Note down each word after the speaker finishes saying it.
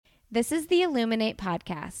This is the Illuminate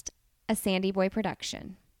Podcast, a Sandy Boy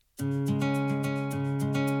production.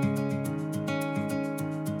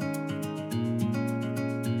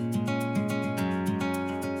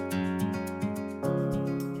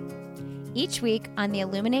 Each week on the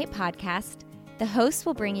Illuminate Podcast, the hosts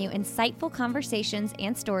will bring you insightful conversations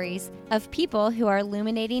and stories of people who are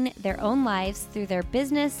illuminating their own lives through their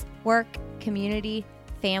business, work, community,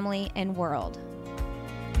 family, and world.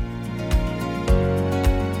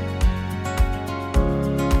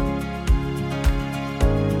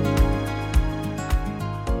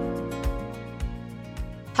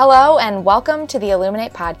 Hello and welcome to the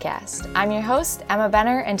Illuminate Podcast. I'm your host, Emma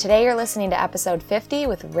Benner, and today you're listening to episode 50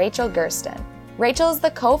 with Rachel Gersten. Rachel is the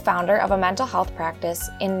co-founder of a mental health practice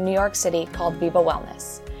in New York City called Viva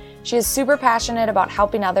Wellness. She is super passionate about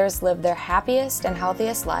helping others live their happiest and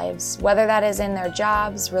healthiest lives, whether that is in their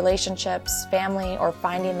jobs, relationships, family, or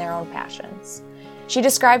finding their own passions. She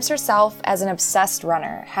describes herself as an obsessed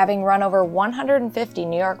runner, having run over 150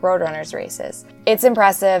 New York Roadrunners races. It's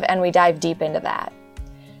impressive, and we dive deep into that.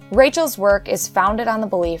 Rachel's work is founded on the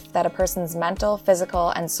belief that a person's mental, physical,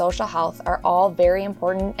 and social health are all very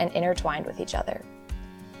important and intertwined with each other.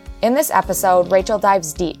 In this episode, Rachel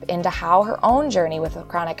dives deep into how her own journey with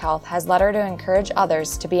chronic health has led her to encourage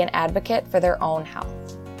others to be an advocate for their own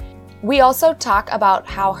health. We also talk about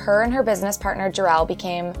how her and her business partner, Jarrell,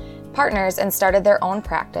 became partners and started their own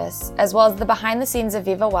practice, as well as the behind the scenes of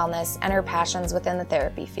Viva Wellness and her passions within the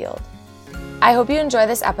therapy field. I hope you enjoy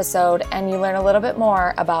this episode and you learn a little bit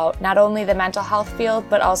more about not only the mental health field,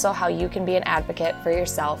 but also how you can be an advocate for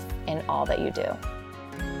yourself in all that you do.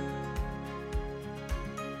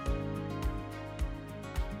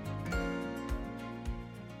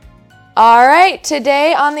 All right,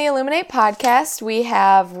 today on the Illuminate Podcast, we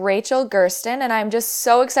have Rachel Gersten, and I'm just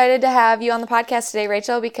so excited to have you on the podcast today,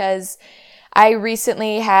 Rachel, because I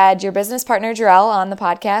recently had your business partner, Jarrell, on the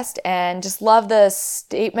podcast and just love the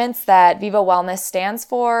statements that Viva Wellness stands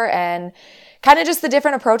for and kind of just the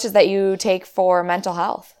different approaches that you take for mental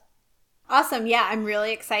health. Awesome. Yeah, I'm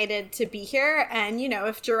really excited to be here. And, you know,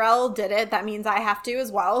 if Jarrell did it, that means I have to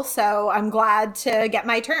as well. So I'm glad to get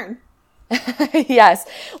my turn. Yes.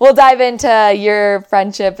 We'll dive into your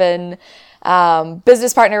friendship and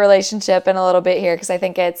business partner relationship in a little bit here because I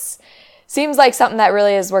think seems like something that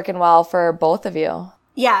really is working well for both of you.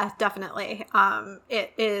 Yeah, definitely.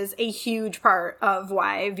 It is a huge part of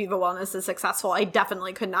why Viva Wellness is successful. I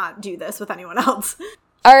definitely could not do this with anyone else.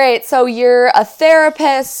 All right, so you're a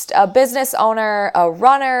therapist, a business owner, a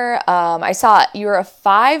runner. I saw you're a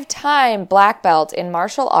 5-time black belt in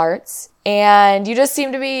martial arts, and you just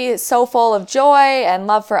seem to be so full of joy and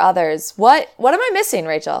love for others. What am I missing,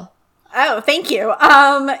 Rachel? Oh, thank you.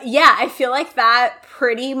 Yeah, I feel like that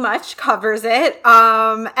pretty much covers it.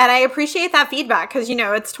 And I appreciate that feedback because, you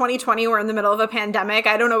know, it's 2020. We're in the middle of a pandemic.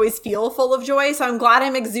 I don't always feel full of joy. So I'm glad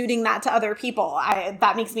I'm exuding that to other people.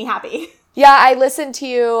 That makes me happy. Yeah, I listened to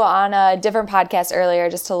you on a different podcast earlier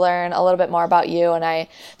just to learn a little bit more about you. And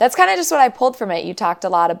that's kind of just what I pulled from it. You talked a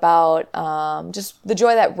lot about just the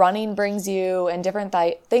joy that running brings you and different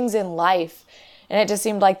things in life. And it just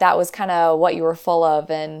seemed like that was kind of what you were full of.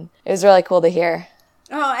 And it was really cool to hear.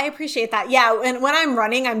 Oh, I appreciate that. Yeah. And when I'm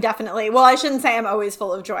running, I'm definitely, well, I shouldn't say I'm always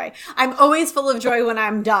full of joy. I'm always full of joy when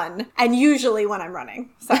I'm done and usually when I'm running.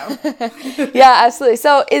 So yeah, absolutely.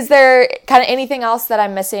 So is there kind of anything else that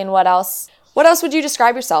I'm missing? What else would you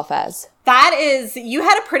describe yourself as? That is, you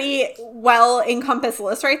had a pretty well encompassed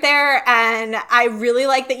list right there. And I really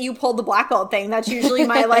like that you pulled the black belt thing. That's usually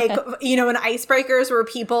my in icebreakers where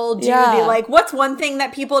people do the what's one thing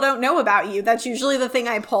that people don't know about you? That's usually the thing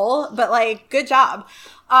I pull, but good job.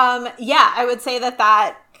 Yeah, I would say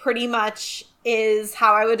that pretty much is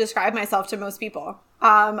how I would describe myself to most people.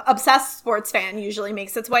 Obsessed sports fan usually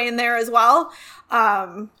makes its way in there as well.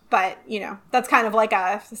 But that's kind of like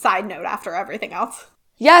a side note after everything else.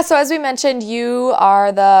 Yeah, so as we mentioned, you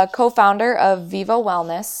are the co-founder of Viva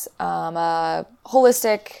Wellness, a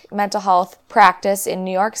holistic mental health practice in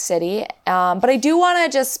New York City. But I do want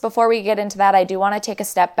to just, before we get into that, I do want to take a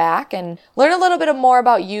step back and learn a little bit more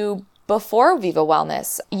about you before Viva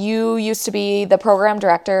Wellness. You used to be the program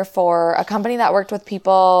director for a company that worked with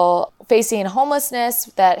people facing homelessness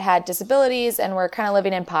that had disabilities and were kind of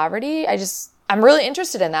living in poverty. I'm really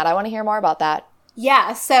interested in that. I want to hear more about that.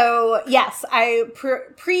 Yeah, so yes,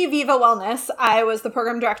 pre-Viva Wellness, I was the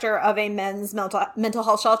program director of a men's mental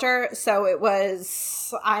health shelter. So it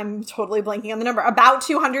was, I'm totally blanking on the number, about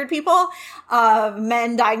 200 people,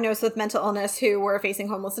 men diagnosed with mental illness who were facing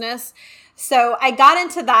homelessness. So I got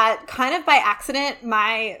into that kind of by accident.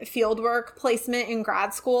 My fieldwork placement in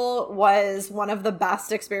grad school was one of the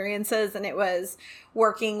best experiences, and it was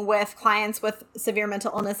working with clients with severe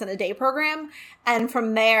mental illness in a day program. And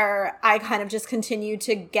from there, I kind of just continued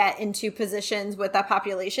to get into positions with that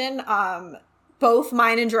population. Both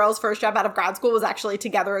mine and Jarrell's first job out of grad school was actually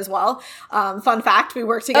together as well. Fun fact, we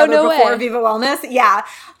worked together before Viva Wellness. Yeah,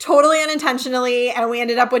 totally unintentionally. And we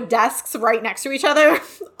ended up with desks right next to each other.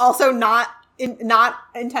 Also not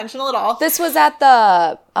intentional at all. This was at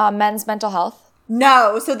the men's mental health?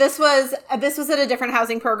 No. So this was at a different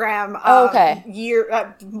housing program. Okay.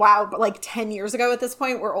 Like 10 years ago at this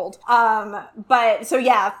point. We're old. But so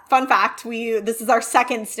yeah, fun fact, this is our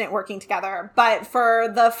second stint working together. But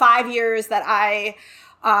for the 5 years that I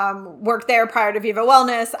worked there prior to Viva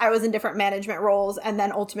Wellness, I was in different management roles. And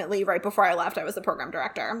then ultimately, right before I left, I was the program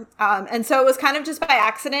director. And so it was kind of just by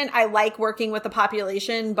accident. I like working with the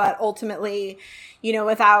population, but ultimately,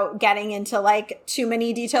 without getting into like too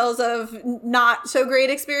many details of not so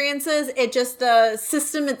great experiences, the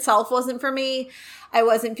system itself wasn't for me. I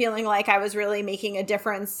wasn't feeling like I was really making a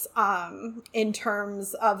difference in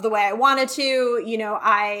terms of the way I wanted to.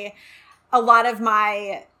 A lot of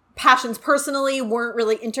my passions personally weren't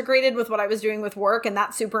really integrated with what I was doing with work, and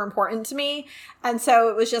that's super important to me. And so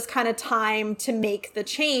it was just kind of time to make the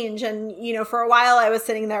change. And, for a while I was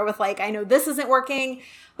sitting there with like, I know this isn't working,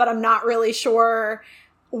 but I'm not really sure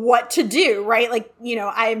what to do, right? Like,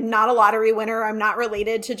 I'm not a lottery winner. I'm not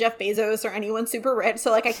related to Jeff Bezos or anyone super rich.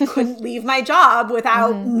 So like I couldn't leave my job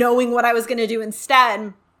without knowing what I was going to do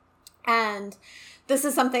instead. And this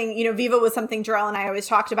is something, Viva was something Jarrell and I always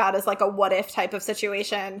talked about as like a what if type of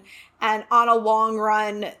situation. And on a long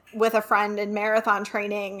run with a friend in marathon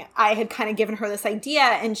training, I had kind of given her this idea,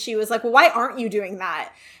 and she was like, well, why aren't you doing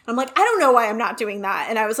that? And I'm like, I don't know why I'm not doing that.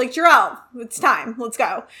 And I was like, Jarrell, it's time. Let's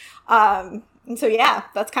go. And so, yeah,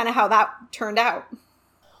 that's kind of how that turned out.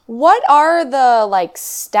 What are the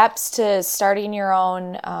steps to starting your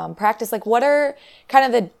own practice? Like, what are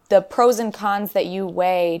kind of the pros and cons that you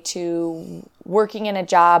weigh to working in a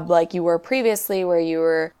job like you were previously, where you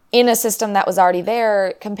were in a system that was already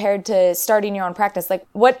there, compared to starting your own practice? Like,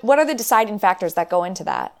 what are the deciding factors that go into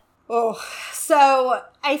that? Oh, so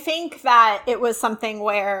I think that it was something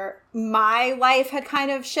where my life had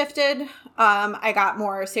kind of shifted. I got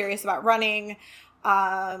more serious about running.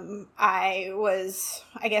 I was,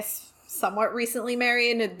 I guess, somewhat recently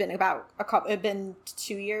married. It had been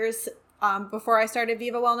 2 years before I started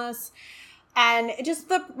Viva Wellness. And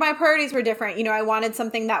my priorities were different. I wanted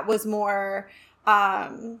something that was more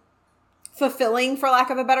fulfilling, for lack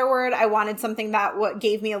of a better word. I wanted something that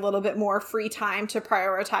gave me a little bit more free time to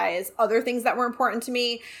prioritize other things that were important to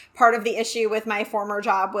me. Part of the issue with my former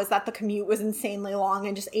job was that the commute was insanely long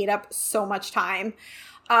and just ate up so much time.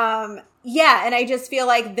 And I just feel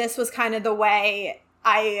like this was kind of the way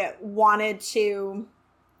I wanted to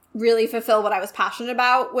really fulfill what I was passionate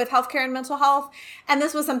about with healthcare and mental health. And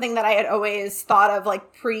this was something that I had always thought of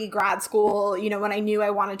like pre-grad school, when I knew I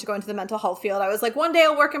wanted to go into the mental health field. I was like, one day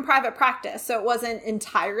I'll work in private practice. So it wasn't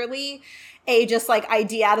entirely a just like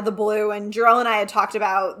idea out of the blue. And Jarrell and I had talked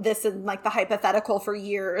about this in like the hypothetical for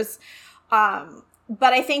years.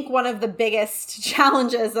 But I think one of the biggest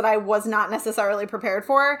challenges that I was not necessarily prepared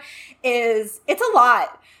for is it's a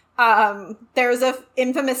lot. There's a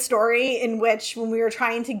infamous story in which when we were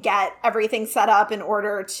trying to get everything set up in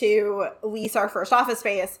order to lease our first office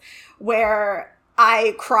space, where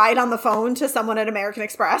I cried on the phone to someone at American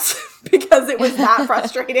Express because it was that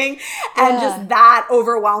frustrating and just that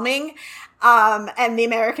overwhelming. And the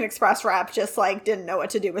American Express rep just like didn't know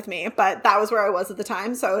what to do with me, but that was where I was at the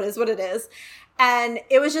time. So it is what it is. And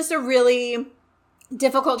it was just a really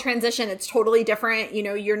difficult transition. It's totally different.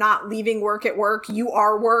 You're not leaving work at work. You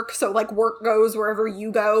are work. So like work goes wherever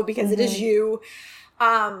you go because it is you.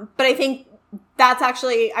 But I think that's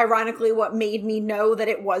actually ironically what made me know that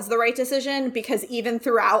it was the right decision, because even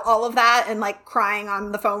throughout all of that and like crying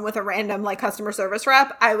on the phone with a random like customer service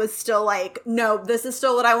rep, I was still like, no, this is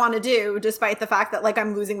still what I want to do, despite the fact that like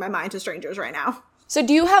I'm losing my mind to strangers right now. So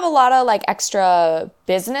do you have a lot of like extra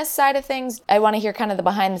business side of things? I want to hear kind of the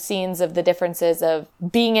behind the scenes of the differences of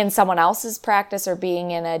being in someone else's practice or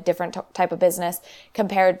being in a different type of business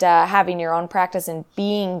compared to having your own practice and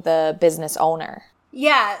being the business owner.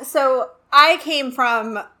 Yeah. So I came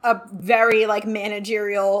from a very like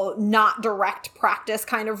managerial, not direct practice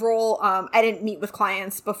kind of role. I didn't meet with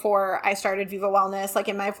clients before I started Viva Wellness, like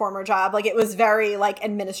in my former job. Like it was very like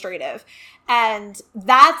administrative. And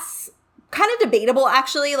that's kind of debatable,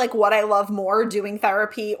 actually, like what I love more, doing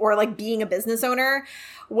therapy or like being a business owner.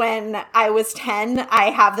 When I was 10,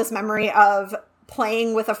 I have this memory of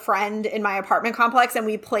playing with a friend in my apartment complex, and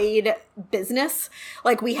we played business.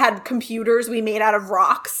 Like, we had computers we made out of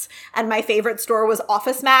rocks, and my favorite store was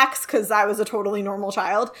Office Max because I was a totally normal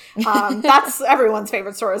child. That's everyone's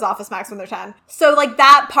favorite store is Office Max when they're 10. So like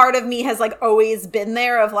that part of me has like always been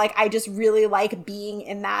there of like, I just really like being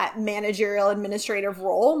in that managerial administrative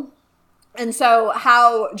role. And so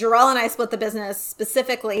how Jarrell and I split the business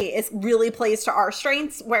specifically is really plays to our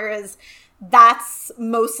strengths, whereas that's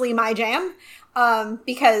mostly my jam,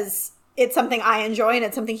 because it's something I enjoy and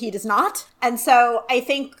it's something he does not. And so I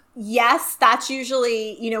think, yes, that's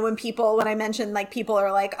usually, you know, when I mention like people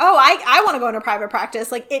are like, oh, I want to go into private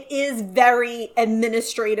practice. Like, it is very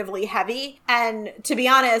administratively heavy. And to be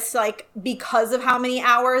honest, like, because of how many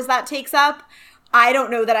hours that takes up, I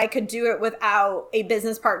don't know that I could do it without a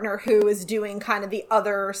business partner who is doing kind of the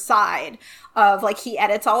other side of like, he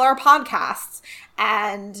edits all our podcasts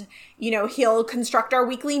and, you know, he'll construct our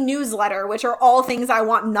weekly newsletter, which are all things I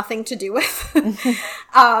want nothing to do with.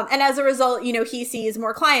 And as a result, you know, he sees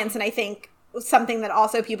more clients. And I think something that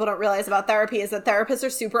also people don't realize about therapy is that therapists are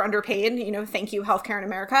super underpaid, you know, thank you, healthcare in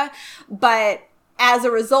America. But as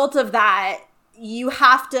a result of that, you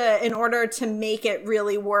have to, in order to make it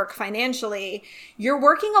really work financially, you're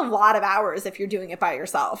working a lot of hours if you're doing it by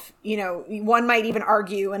yourself. You know, one might even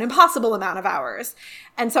argue an impossible amount of hours.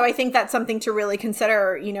 And so I think that's something to really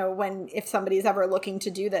consider, you know, if somebody's ever looking to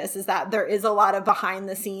do this, is that there is a lot of behind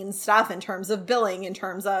the scenes stuff in terms of billing, in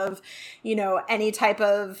terms of, you know, any type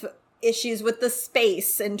of issues with the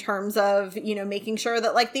space, in terms of, you know, making sure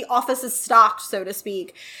that like the office is stocked, so to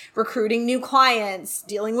speak, recruiting new clients,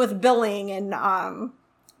 dealing with billing and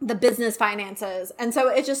the business finances. And so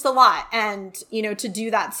it's just a lot. And, you know, to do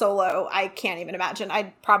that solo, I can't even imagine.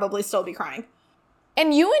 I'd probably still be crying.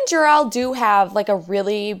 And you and Jarrell do have like a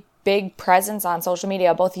really big presence on social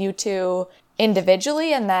media, both you two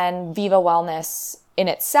individually and then Viva Wellness in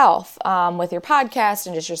itself, with your podcast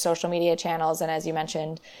and just your social media channels. And as you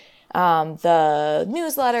mentioned, the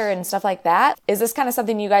newsletter and stuff like that. Is this kind of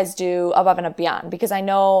something you guys do above and beyond? Because I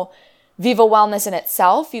know Viva Wellness in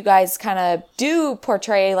itself, you guys kind of do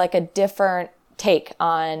portray like a different take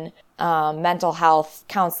on mental health,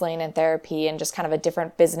 counseling and therapy, and just kind of a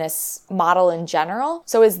different business model in general.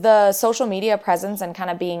 So is the social media presence and kind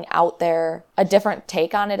of being out there a different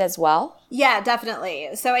take on it as well? Yeah, definitely.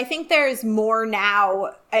 So I think there's more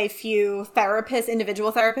now, a few therapists,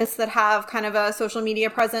 individual therapists that have kind of a social media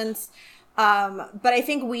presence. But I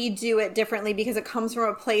think we do it differently because it comes from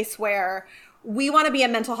a place where we want to be a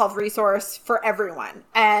mental health resource for everyone.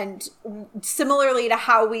 And similarly to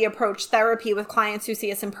how we approach therapy with clients who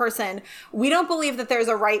see us in person, we don't believe that there's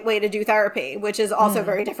a right way to do therapy, which is also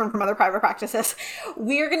very different from other private practices.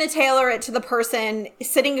 We're going to tailor it to the person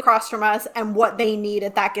sitting across from us and what they need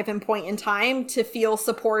at that given point in time to feel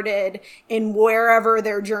supported in wherever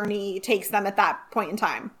their journey takes them at that point in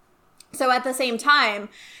time. So at the same time,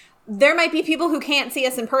 there might be people who can't see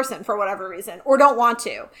us in person for whatever reason or don't want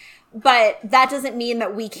to. But that doesn't mean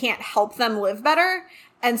that we can't help them live better.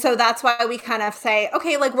 And so that's why we kind of say,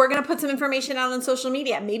 okay, like, we're going to put some information out on social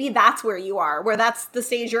media. Maybe that's where you are, where that's the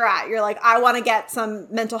stage you're at. You're like, I want to get some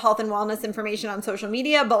mental health and wellness information on social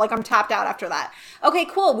media, but like, I'm tapped out after that. Okay,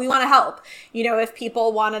 cool. We want to help. You know, if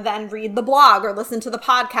people want to then read the blog or listen to the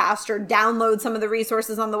podcast or download some of the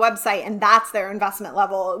resources on the website, and that's their investment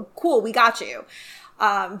level, cool, we got you.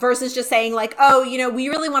 Versus just saying like, oh, you know, we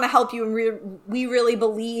really want to help you and we really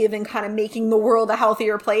believe in kind of making the world a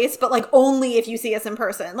healthier place, but like only if you see us in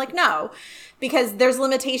person. Like, no, because there's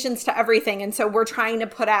limitations to everything. And so we're trying to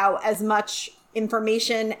put out as much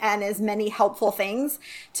information and as many helpful things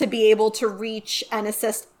to be able to reach and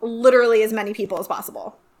assist literally as many people as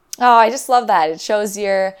possible. Oh, I just love that. It shows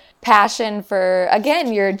your passion for,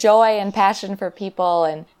 again, your joy and passion for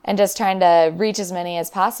people and just trying to reach as many as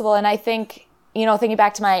possible. And I think, you know, thinking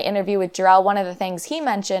back to my interview with Jarrell, one of the things he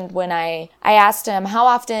mentioned when I asked him, how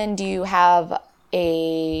often do you have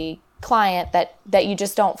a client that you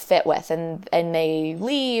just don't fit with and they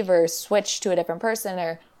leave or switch to a different person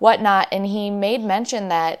or whatnot? And he made mention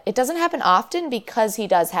that it doesn't happen often because he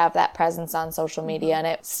does have that presence on social media. And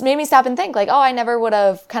it made me stop and think like, oh, I never would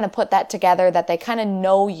have kind of put that together, that they kind of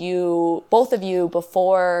know you, both of you,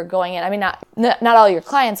 before going in. I mean, not all your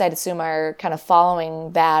clients, I'd assume, are kind of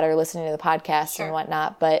following that or listening to the podcast and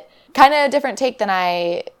whatnot, but kind of a different take than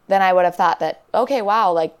I would have thought. That, okay,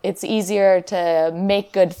 wow, like it's easier to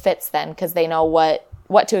make good fits then because they know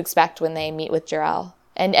what to expect when they meet with Jarrell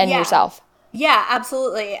and yourself. Yeah,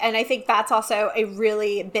 absolutely. And I think that's also a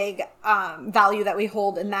really big value that we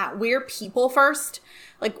hold in that we're people first.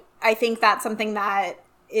 Like, I think that's something that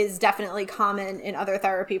is definitely common in other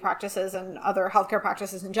therapy practices and other healthcare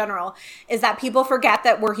practices in general, is that people forget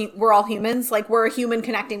that we're all humans. Like, we're a human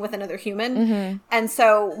connecting with another human. Mm-hmm. And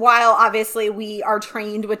so while obviously we are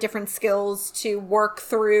trained with different skills to work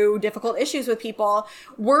through difficult issues with people,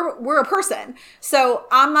 we're a person. So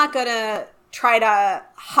I'm not going to try to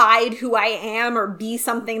hide who I am or be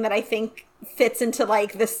something that I think fits into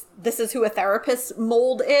like this is who a therapist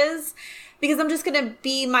mold is, because I'm just going to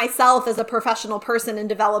be myself as a professional person and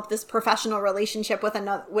develop this professional relationship with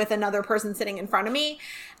another person sitting in front of me.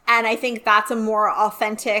 And I think that's a more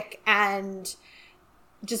authentic and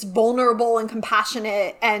just vulnerable and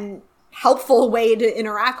compassionate and helpful way to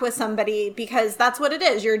interact with somebody, because that's what it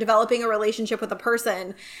is. You're developing a relationship with a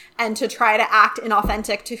person, and to try to act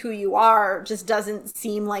inauthentic to who you are just doesn't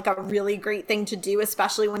seem like a really great thing to do,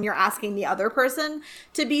 especially when you're asking the other person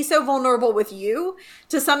to be so vulnerable with you.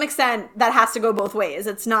 To some extent, that has to go both ways.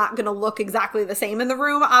 It's not going to look exactly the same in the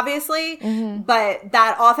room, obviously, but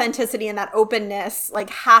that authenticity and that openness like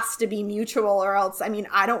has to be mutual, or else, I mean,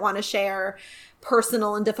 I don't want to share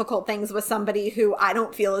personal and difficult things with somebody who I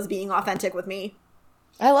don't feel is being authentic with me.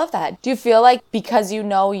 I love that. Do you feel like because you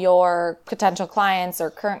know your potential clients or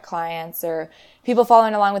current clients or people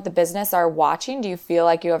following along with the business are watching, do you feel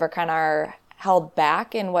like you ever kind of are held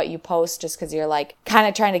back in what you post just because you're like kind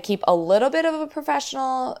of trying to keep a little bit of a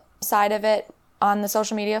professional side of it on the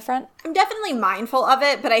social media front? I'm definitely mindful of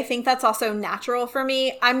it, but I think that's also natural for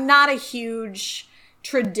me. I'm not a huge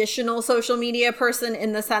traditional social media person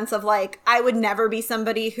in the sense of like, I would never be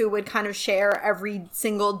somebody who would kind of share every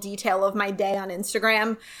single detail of my day on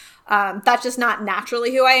Instagram. That's just not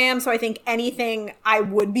naturally who I am. So I think anything I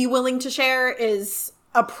would be willing to share is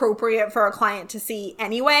appropriate for a client to see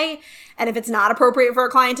anyway. And if it's not appropriate for a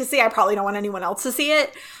client to see, I probably don't want anyone else to see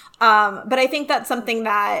it. But I think that's something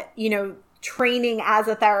that, you know, training as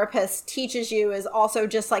a therapist teaches you, is also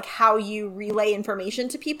just like how you relay information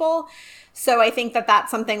to people. So I think that that's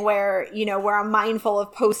something where, you know, where I'm mindful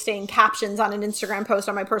of posting captions on an Instagram post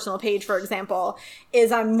on my personal page, for example,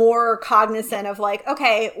 is I'm more cognizant of like,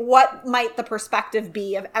 okay, what might the perspective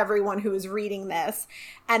be of everyone who is reading this?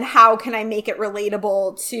 And how can I make it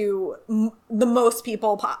relatable to the most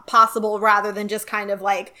people possible, rather than just kind of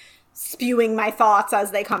like spewing my thoughts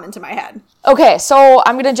as they come into my head. Okay, so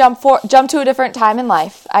I'm going to jump to a different time in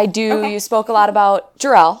life. You spoke a lot about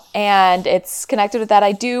Jarrell, and it's connected with that.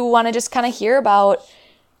 I do want to just kind of hear about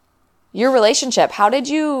your relationship. How did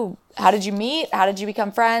you meet? How did you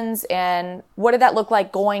become friends? And what did that look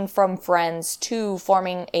like going from friends to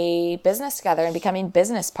forming a business together and becoming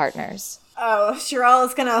business partners? Oh, Jarrell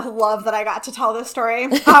is going to love that I got to tell this story.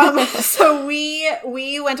 So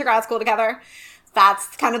we went to grad school together.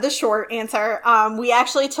 That's kind of the short answer. We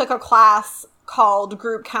actually took a class called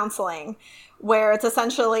group counseling, where it's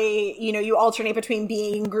essentially, you know, you alternate between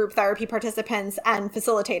being group therapy participants and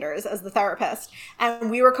facilitators as the therapist.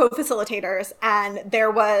 And we were co-facilitators. And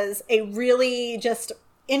there was a really just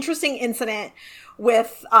interesting incident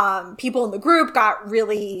with people in the group got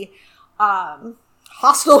really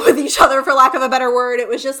hostile with each other, for lack of a better word. It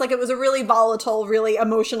was just like, it was a really volatile, really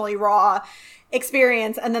emotionally raw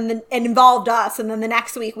experience, and then it involved us. And then the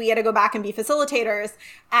next week we had to go back and be facilitators.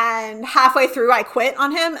 And halfway through I quit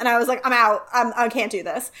on him, and I was like, I'm out. I can't do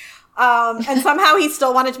this. And somehow he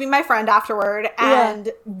still wanted to be my friend afterward.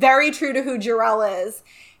 And very true to who Jarrell is,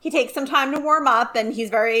 he takes some time to warm up, and he's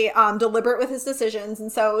very deliberate with his decisions. And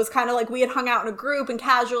so it was kind of like we had hung out in a group and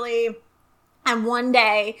casually. And one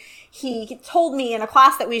day he told me in a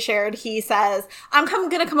class that we shared, he says, I'm going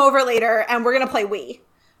to come over later and we're going to play Wii.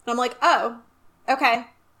 And I'm like, oh, okay,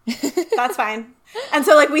 that's fine. And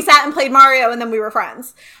so like we sat and played Mario, and then we were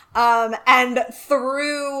friends. And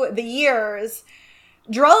through the years,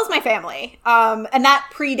 Jarrell is my family. And that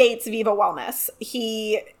predates Viva Wellness.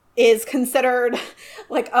 He is considered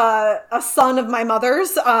like a son of my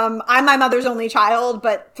mother's. I'm my mother's only child,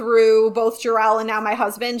 but through both Jarrell and now my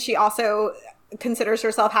husband, she also considers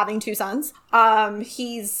herself having two sons.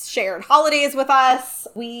 He's shared holidays with us.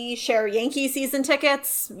 We share Yankee season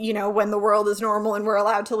tickets, you know, when the world is normal and we're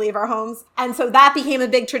allowed to leave our homes. And so that became a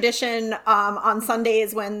big tradition. On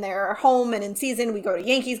Sundays when they're home and in season, we go to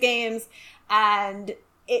Yankees games. And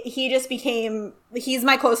he's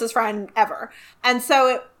my closest friend ever. And so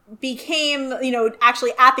it became, you know,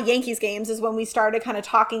 actually at the Yankees games is when we started kind of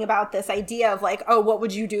talking about this idea of like, oh, what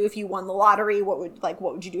would you do if you won the lottery? What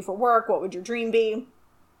would you do for work? What would your dream be?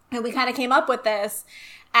 And we kind of came up with this.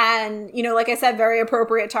 And, you know, like I said, very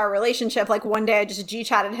appropriate to our relationship. Like one day I just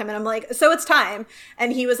G-chatted him and I'm like, so it's time.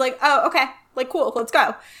 And he was like, oh, okay, like, cool, let's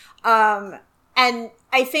go. And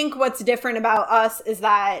I think what's different about us is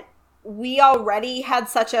that we already had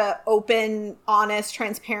such a open, honest,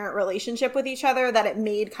 transparent relationship with each other that it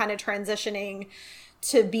made kind of transitioning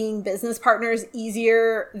to being business partners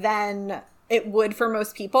easier than it would for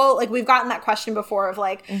most people. Like, we've gotten that question before of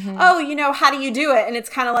like, oh, you know, how do you do it? And it's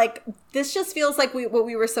kind of like, this just feels like what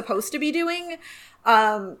we were supposed to be doing.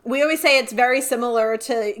 We always say it's very similar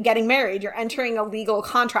to getting married. You're entering a legal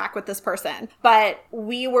contract with this person, but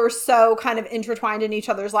we were so kind of intertwined in each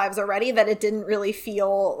other's lives already that it didn't really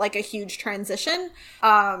feel like a huge transition.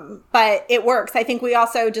 But it works. I think we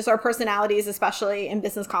also just, our personalities, especially in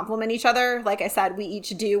business, complement each other. Like I said, we each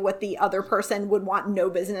do what the other person would want no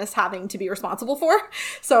business having to be responsible for.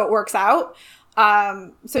 So it works out.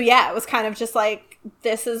 So yeah, it was kind of just like,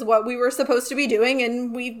 this is what we were supposed to be doing.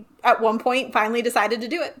 And we, at one point, finally decided to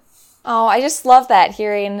do it. Oh, I just love that,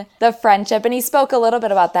 hearing the friendship. And he spoke a little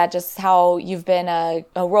bit about that, just how you've been a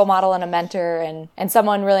role model and a mentor and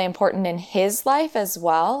someone really important in his life as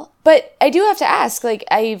well. But I do have to ask, like,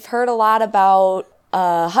 I've heard a lot about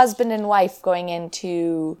husband and wife going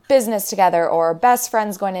into business together, or best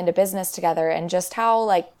friends going into business together, and just how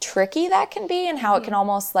like tricky that can be, and how it can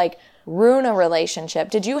almost like ruin a relationship.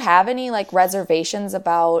 Did you have any like reservations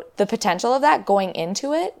about the potential of that going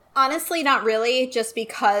into it? Honestly, not really, just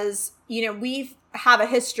because, you know, we have a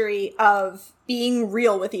history of being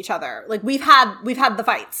real with each other. Like, we've had the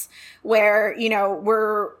fights where, you know,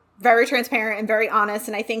 we're very transparent and very honest.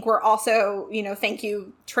 And I think we're also, you know, thank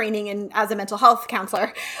you, training in as a mental health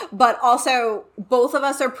counselor, but also both of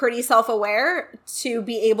us are pretty self-aware to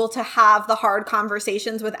be able to have the hard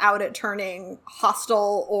conversations without it turning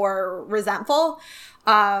hostile or resentful.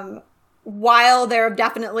 While there have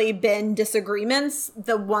definitely been disagreements,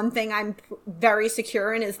 the one thing I'm very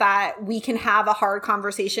secure in is that we can have a hard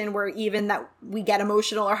conversation where even that we get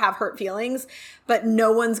emotional or have hurt feelings, but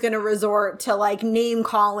no one's going to resort to like name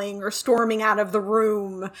calling or storming out of the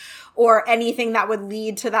room or anything that would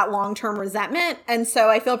lead to that long-term resentment. And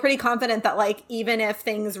so I feel pretty confident that like, even if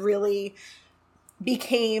things really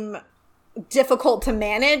became difficult to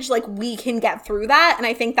manage, like, we can get through that. And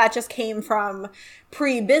I think that just came from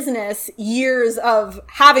pre-business years of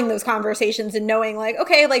having those conversations and knowing like,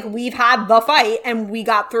 okay, like, we've had the fight and we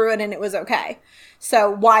got through it and it was okay. So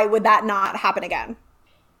why would that not happen again?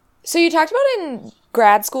 So you talked about in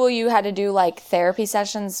grad school you had to do like therapy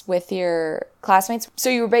sessions with your classmates. So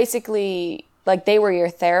you were basically like, they were your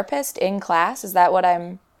therapist in class. Is that what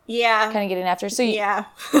I'm kind of getting after? So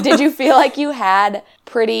did you feel like you had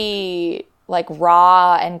pretty like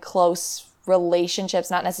raw and close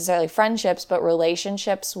relationships, not necessarily friendships, but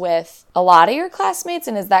relationships with a lot of your classmates?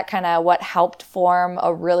 And is that kind of what helped form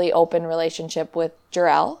a really open relationship with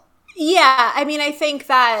Jarrell? Yeah. I mean, I think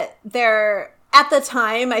that at the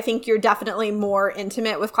time, I think you're definitely more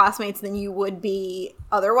intimate with classmates than you would be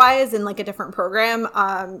otherwise in like a different program.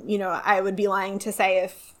 You know, I would be lying to say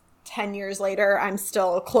if 10 years later, I'm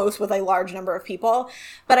still close with a large number of people.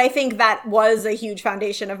 But I think that was a huge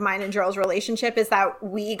foundation of mine and Jarrell's relationship, is that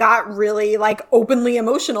we got really like openly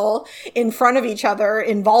emotional in front of each other,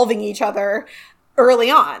 involving each other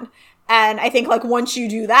early on. And I think like once you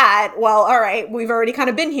do that, well, all right, we've already kind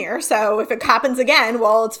of been here. So if it happens again,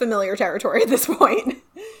 well, it's familiar territory at this point.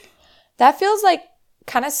 That feels like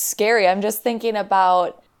kind of scary. I'm just thinking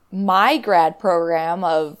about my grad program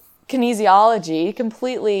of kinesiology,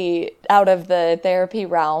 completely out of the therapy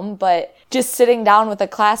realm, but just sitting down with a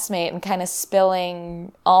classmate and kind of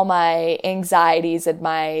spilling all my anxieties and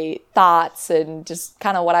my thoughts and just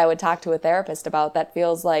kind of what I would talk to a therapist about. That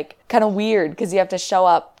feels like kind of weird because you have to show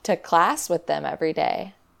up to class with them every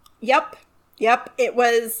day. Yep. It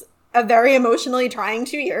was a very emotionally trying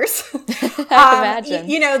 2 years. I imagine.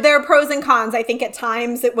 You know, there are pros and cons. I think at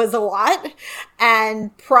times it was a lot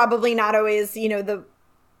and probably not always, you know, the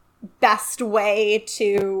best way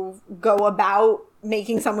to go about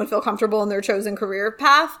making someone feel comfortable in their chosen career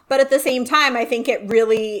path. But at the same time, I think it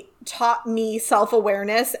really taught me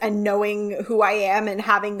self-awareness and knowing who I am and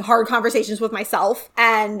having hard conversations with myself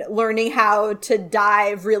and learning how to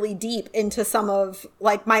dive really deep into some of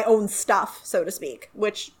like my own stuff, so to speak,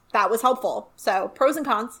 which that was helpful. So pros and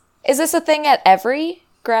cons. Is this a thing at every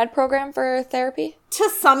grad program for therapy? To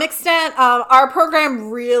some extent, our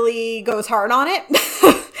program really goes hard on it.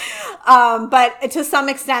 But to some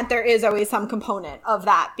extent, there is always some component of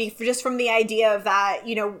that, just from the idea of that,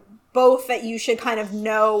 you know, both that you should kind of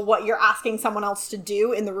know what you're asking someone else to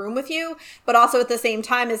do in the room with you, but also at the same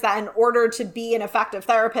time is that in order to be an effective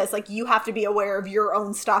therapist, like, you have to be aware of your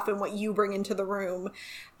own stuff and what you bring into the room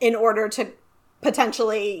in order to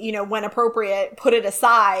potentially, you know, when appropriate, put it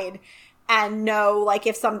aside and know like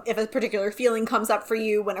if a particular feeling comes up for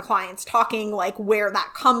you when a client's talking, like where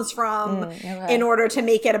that comes from in order to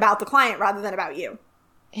make it about the client rather than about you.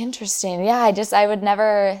 Interesting. Yeah, I would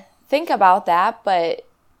never think about that, but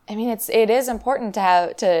I mean, it is important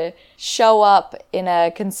to show up in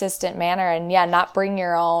a consistent manner and not bring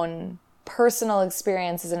your own personal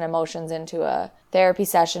experiences and emotions into a therapy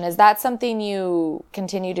session. Is that something you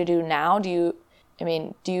continue to do now? Do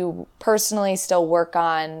you personally still work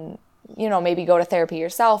on, maybe go to therapy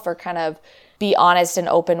yourself or kind of be honest and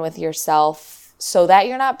open with yourself so that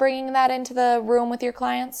you're not bringing that into the room with your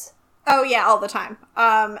clients? Oh yeah, all the time.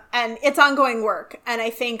 And it's ongoing work. And I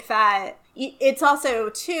think that it's also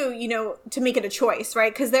too, to make it a choice,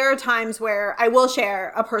 right? Because there are times where I will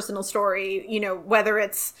share a personal story, whether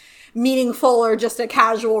it's meaningful or just a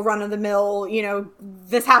casual run of the mill,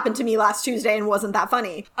 this happened to me last Tuesday and wasn't that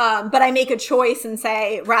funny. But I make a choice and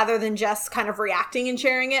say, rather than just kind of reacting and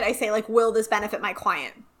sharing it, I say like, will this benefit my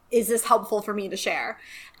client? Is this helpful for me to share?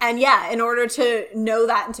 And in order to know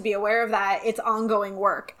that and to be aware of that, it's ongoing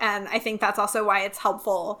work. And I think that's also why it's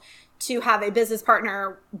helpful to have a business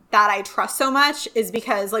partner that I trust so much, is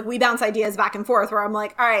because like we bounce ideas back and forth where I'm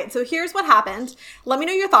like, all right, so here's what happened. Let me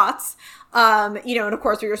know your thoughts. And of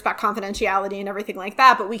course we respect confidentiality and everything like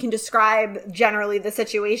that, but we can describe generally the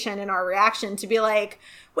situation and our reaction to be like,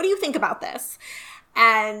 what do you think about this?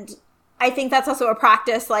 And I think that's also a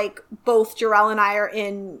practice like both Jarrell and I are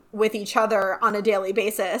in with each other on a daily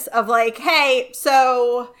basis of like, hey,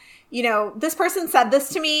 so, this person said this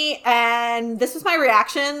to me and this was my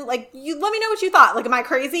reaction. Like, you let me know what you thought. Like, am I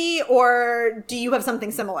crazy or do you have something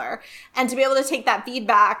similar? And to be able to take that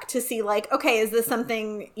feedback to see like, okay, is this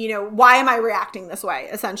something, why am I reacting this way?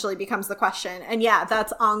 Essentially becomes the question. And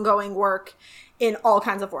that's ongoing work in all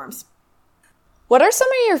kinds of forms. What are some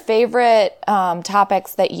of your favorite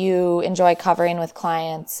topics that you enjoy covering with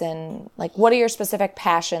clients, and like what are your specific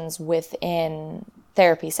passions within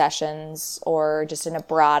therapy sessions or just in a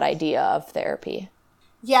broad idea of therapy?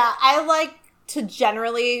 Yeah, I like to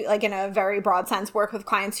generally, like in a very broad sense, work with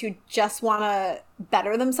clients who just want to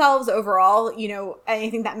better themselves overall.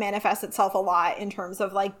 Anything that manifests itself a lot in terms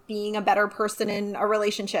of like being a better person in a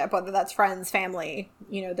relationship, whether that's friends, family,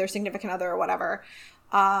 their significant other or whatever.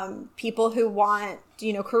 People who want,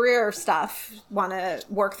 career stuff, want to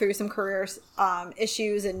work through some career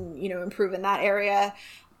issues and, improve in that area.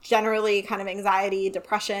 Generally kind of anxiety,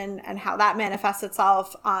 depression, and how that manifests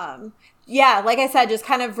itself. Like I said, just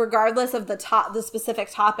kind of regardless of the specific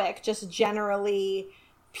topic, just generally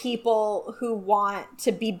people who want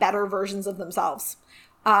to be better versions of themselves.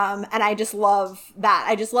 And I just love that.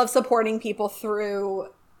 I just love supporting people through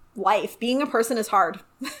life. Being a person is hard.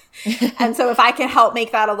 And so if I can help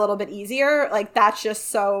make that a little bit easier, like that's just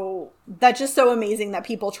so amazing that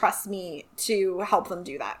people trust me to help them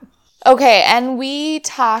do that. Okay, and we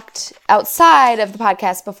talked outside of the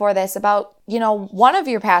podcast before this about, one of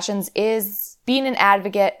your passions is being an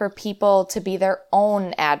advocate for people to be their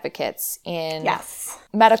own advocates in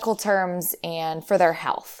medical terms and for their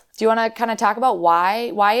health. Do you want to kind of talk about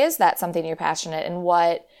why is that something you're passionate, and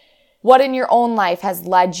what in your own life has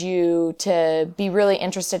led you to be really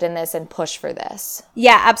interested in this and push for this?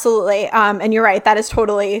 Yeah, absolutely. And you're right. That is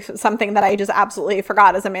totally something that I just absolutely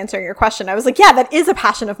forgot as I'm answering your question. I was like, yeah, that is a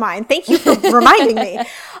passion of mine. Thank you for reminding me.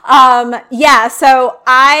 So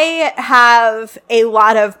I have a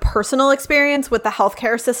lot of personal experience with the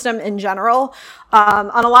healthcare system in general,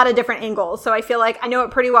 on a lot of different angles. So I feel like I know it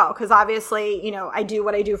pretty well because obviously, I do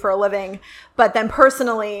what I do for a living. But then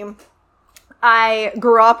personally, I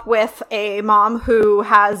grew up with a mom who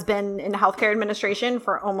has been in healthcare administration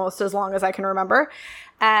for almost as long as I can remember,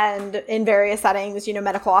 and in various settings,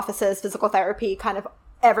 medical offices, physical therapy, kind of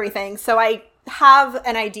everything. So I have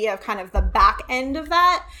an idea of kind of the back end of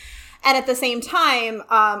that. And at the same time,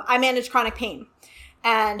 I manage chronic pain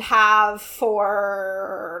and have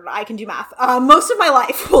for, I can do math, most of my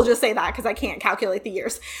life. We'll just say that because I can't calculate the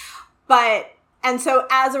years. And so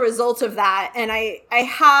as a result of that, and I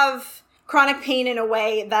have chronic pain in a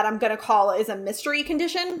way that I'm going to call is a mystery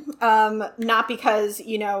condition, not because,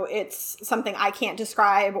 it's something I can't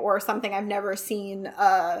describe or something I've never seen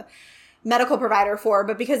a medical provider for,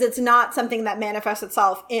 but because it's not something that manifests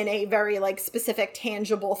itself in a very like specific,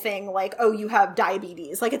 tangible thing like, oh, you have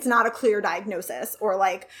diabetes. Like it's not a clear diagnosis, or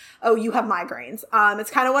like, oh, you have migraines.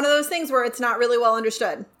 It's kind of one of those things where it's not really well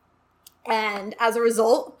understood. And as a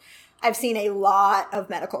result, I've seen a lot of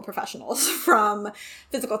medical professionals, from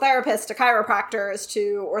physical therapists to chiropractors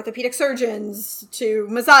to orthopedic surgeons to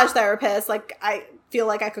massage therapists. Like I feel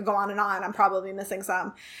like I could go on and on. I'm probably missing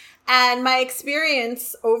some. And my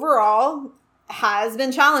experience overall has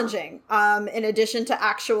been challenging. In addition to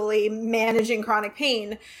actually managing chronic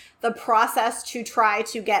pain, the process to try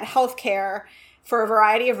to get healthcare for a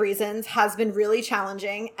variety of reasons has been really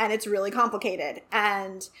challenging, and it's really complicated.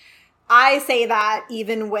 And I say that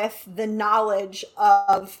even with the knowledge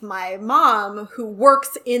of my mom, who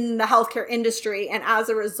works in the healthcare industry. And as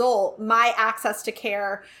a result, my access to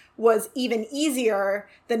care was even easier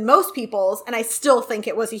than most people's. And I still think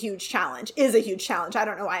it was a huge challenge, is a huge challenge. I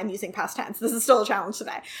don't know why I'm using past tense. This is still a challenge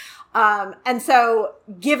today. And so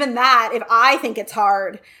given that, if I think it's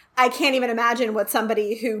hard, I can't even imagine what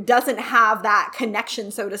somebody who doesn't have that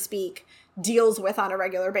connection, so to speak, deals with on a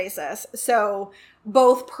regular basis. So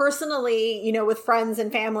both personally, with friends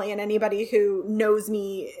and family and anybody who knows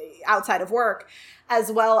me outside of work,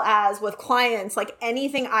 as well as with clients, like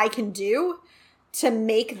anything I can do to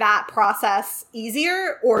make that process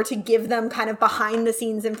easier or to give them kind of behind the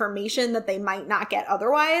scenes information that they might not get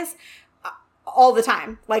otherwise, all the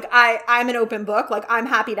time. Like I'm an open book. Like I'm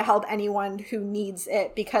happy to help anyone who needs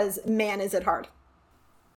it, because man, is it hard.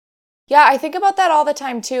 Yeah, I think about that all the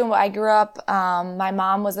time too. I grew up, my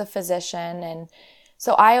mom was a physician, and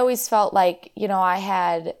so I always felt like, I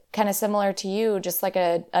had kind of similar to you, just like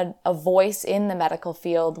a voice in the medical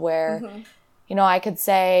field where, I could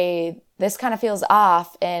say, this kind of feels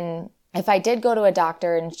off. And if I did go to a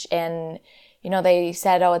doctor and they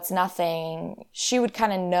said, oh, it's nothing, she would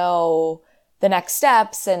kind of know the next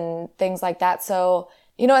steps and things like that. So,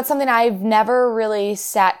 it's something I've never really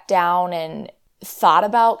sat down and thought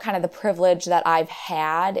about, kind of the privilege that I've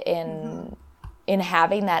had in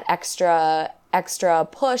having that extra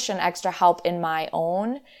push and extra help in my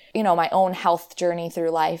own health journey through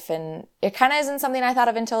life. And it kind of isn't something I thought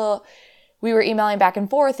of until we were emailing back and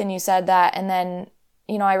forth and you said that. And then,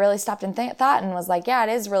 I really stopped and thought and was like, yeah, it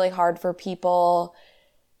is really hard for people,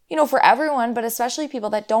 for everyone, but especially people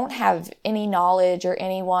that don't have any knowledge or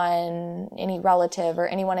anyone, any relative or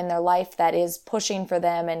anyone in their life that is pushing for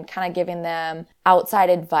them and kind of giving them outside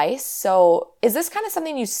advice. So is this kind of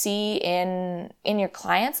something you see in your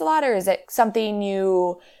clients a lot, or is it something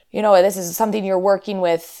this is something you're working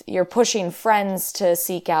with, you're pushing friends to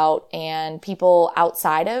seek out and people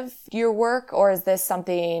outside of your work, or is this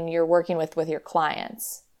something you're working with your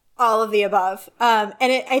clients? All of the above.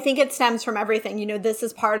 I think it stems from everything. This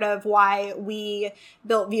is part of why we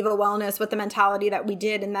built Viva Wellness with the mentality that we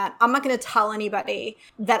did, and that I'm not going to tell anybody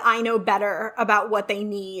that I know better about what they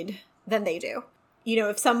need than they do.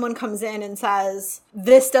 If someone comes in and says,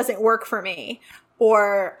 this doesn't work for me,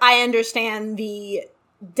 or I understand the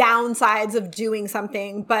downsides of doing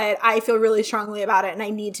something, but I feel really strongly about it and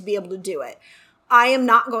I need to be able to do it, I am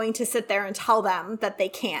not going to sit there and tell them that they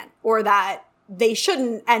can't or that they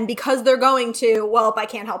shouldn't. And because they're going to, well, if I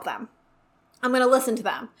can't help them, I'm going to listen to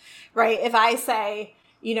them, right? If I say,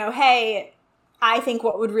 hey, I think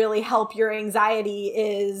what would really help your anxiety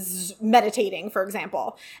is meditating, for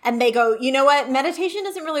example. And they go, you know what? Meditation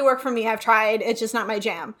doesn't really work for me. I've tried. It's just not my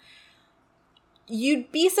jam.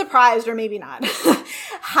 You'd be surprised, or maybe not,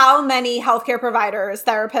 how many healthcare providers,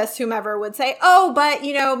 therapists, whomever would say, oh, but,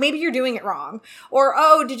 maybe you're doing it wrong. Or,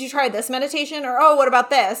 oh, did you try this meditation? Or, oh, what about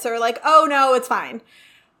this? Or like, oh, no, it's fine.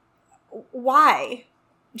 Why?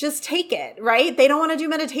 Just take it, right? They don't want to do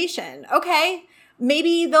meditation. Okay.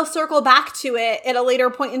 Maybe they'll circle back to it at a later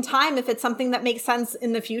point in time if it's something that makes sense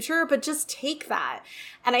in the future, but just take that.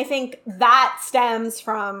 And I think that stems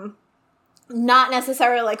from not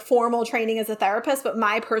necessarily like formal training as a therapist, but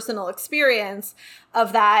my personal experience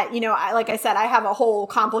of that. Like I said, I have a whole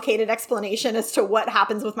complicated explanation as to what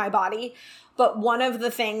happens with my body. But one of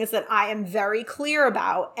the things that I am very clear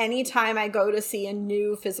about anytime I go to see a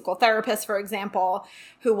new physical therapist, for example,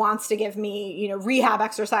 who wants to give me, rehab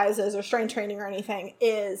exercises or strength training or anything,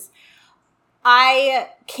 is I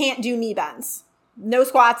can't do knee bends. No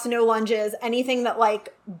squats, no lunges, anything that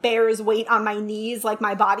like bears weight on my knees, like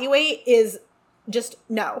my body weight, is just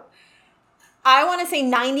no. I want to say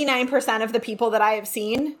 99% of the people that I have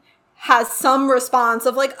seen has some response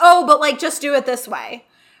of like, oh, but like just do it this way.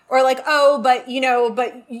 Or like, oh, but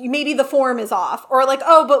but maybe the form is off. Or like,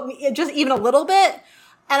 oh, but just even a little bit.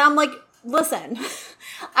 And I'm like, listen,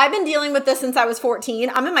 I've been dealing with this since I was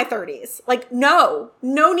 14. I'm in my 30s. Like, no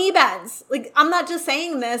knee bends. Like, I'm not just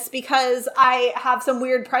saying this because I have some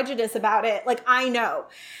weird prejudice about it. Like, I know.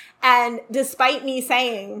 And despite me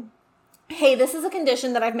saying, hey, this is a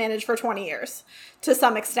condition that I've managed for 20 years to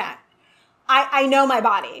some extent, I know my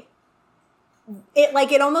body.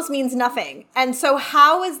 It almost means nothing. And so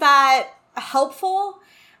how is that helpful?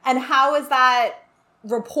 And how is that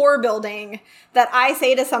rapport building that I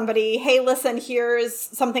say to somebody, hey, listen, here's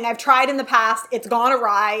something I've tried in the past. It's gone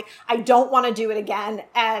awry. I don't want to do it again.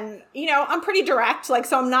 And, I'm pretty direct.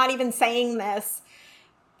 So I'm not even saying this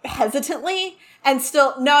hesitantly and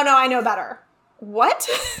still, no, I know better. What?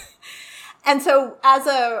 And so as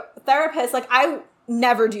a therapist, I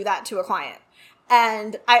never do that to a client.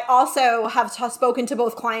 And I also have spoken to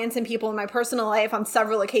both clients and people in my personal life on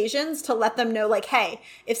several occasions to let them know, hey,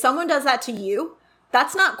 if someone does that to you,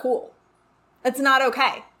 that's not cool. It's not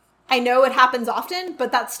okay. I know it happens often,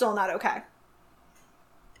 but that's still not okay.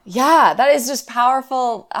 Yeah, that is just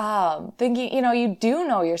powerful thinking, you do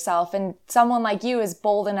know yourself, and someone like you is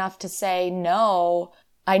bold enough to say, no,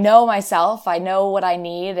 I know myself, I know what I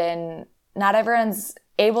need, and not everyone's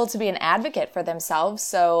able to be an advocate for themselves.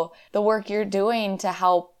 So the work you're doing to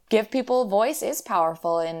help give people a voice is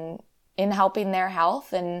powerful in helping their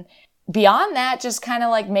health. And beyond that, just kind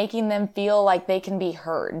of making them feel like they can be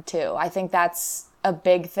heard too. I think that's a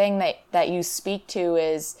big thing that you speak to,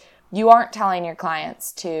 is you aren't telling your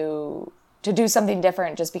clients to do something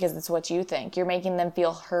different just because it's what you think. You're making them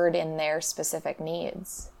feel heard in their specific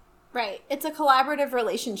needs. Right. It's a collaborative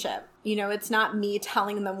relationship. It's not me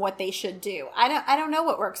telling them what they should do. I don't know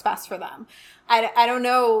what works best for them. I don't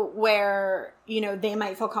know where, they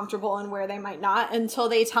might feel comfortable and where they might not until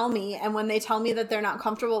they tell me. And when they tell me that they're not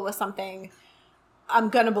comfortable with something, I'm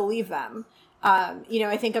going to believe them.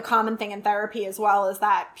 I think a common thing in therapy as well is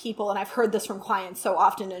that people, and I've heard this from clients so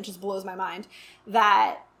often, and it just blows my mind,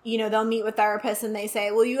 that, they'll meet with therapists and they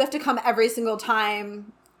say, well, you have to come every single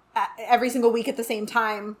week at the same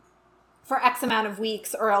time for X amount of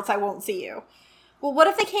weeks or else I won't see you. Well, what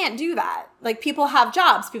if they can't do that? People have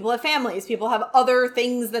jobs, people have families, people have other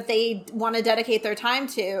things that they want to dedicate their time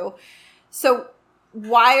to. So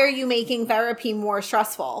why are you making therapy more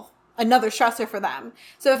stressful? Another stressor for them.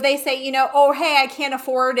 So if they say, oh, hey, I can't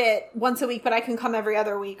afford it once a week, but I can come every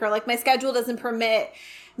other week, or my schedule doesn't permit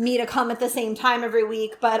me to come at the same time every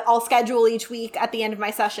week, but I'll schedule each week at the end of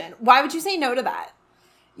my session. Why would you say no to that?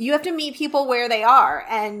 You have to meet people where they are.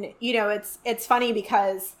 And, it's funny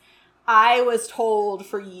because I was told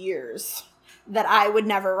for years that I would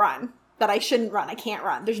never run, that I shouldn't run. I can't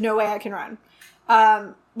run. There's no way I can run.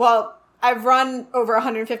 Well, I've run over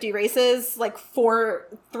 150 races, 3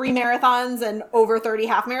 marathons and over 30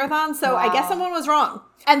 half marathons. So wow. I guess someone was wrong.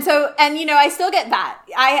 And I still get that.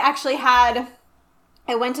 I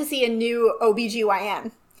went to see a new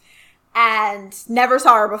OBGYN. And never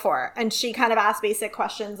saw her before. And she kind of asked basic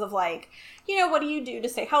questions of what do you do to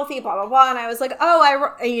stay healthy, blah, blah, blah. And I was like, oh,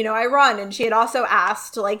 I run. And she had also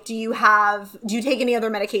asked, do you take any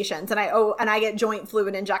other medications? And I get joint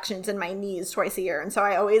fluid injections in my knees twice a year. And so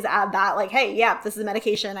I always add that, hey, yeah, this is a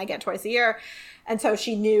medication I get twice a year. And so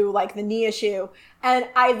she knew the knee issue. And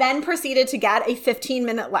I then proceeded to get a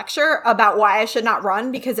 15-minute lecture about why I should not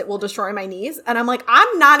run because it will destroy my knees. And I'm like,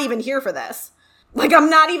 I'm not even here for this. I'm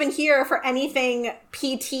not even here for anything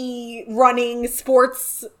PT, running,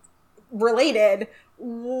 sports related.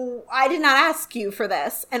 I did not ask you for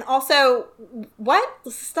this. And also, what?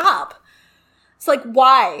 Stop. It's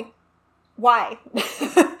why? Why?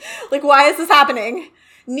 Why is this happening?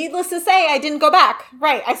 Needless to say, I didn't go back.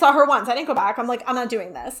 Right. I saw her once. I didn't go back. I'm I'm not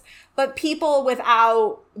doing this. But people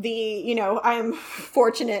without the, I'm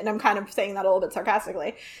fortunate, and I'm kind of saying that a little bit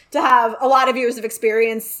sarcastically, to have a lot of years of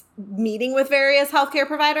experience meeting with various healthcare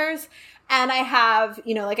providers. And I have,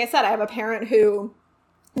 like I said, I have a parent who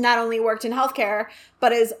not only worked in healthcare,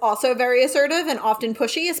 but is also very assertive and often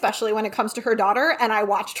pushy, especially when it comes to her daughter. And I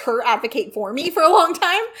watched her advocate for me for a long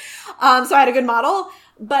time. So I had a good model.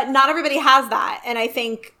 But not everybody has that. And I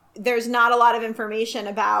think there's not a lot of information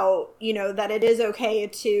about, that it is okay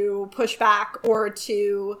to push back or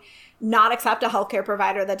to not accept a healthcare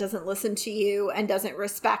provider that doesn't listen to you and doesn't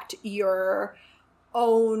respect your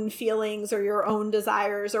own feelings or your own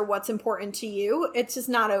desires or what's important to you. It's just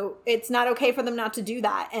it's not okay for them not to do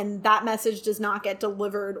that. And that message does not get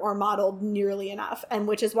delivered or modeled nearly enough. And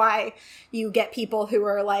which is why you get people who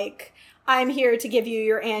are I'm here to give you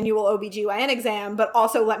your annual OBGYN exam, but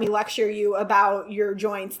also let me lecture you about your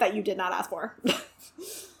joints that you did not ask for.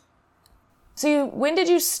 So when did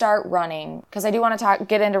you start running? Because I do want to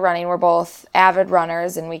get into running. We're both avid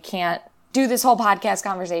runners, and we can't do this whole podcast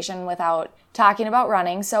conversation without talking about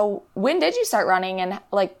running. So when did you start running? And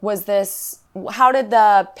how did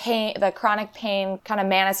the chronic pain kind of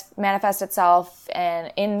manifest itself?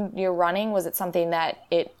 And in your running, was it something that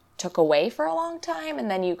it took away for a long time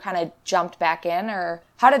and then you kind of jumped back in, or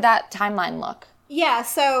how did that timeline look? Yeah.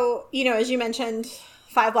 So, as you mentioned,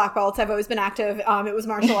 5 black belts. I've always been active. It was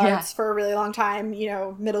martial arts for a really long time, you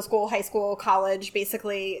know, middle school, high school, college,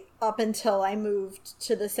 basically up until I moved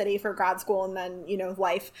to the city for grad school and then, you know,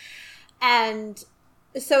 life. And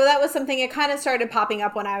so that was something, it kind of started popping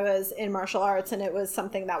up when I was in martial arts, and it was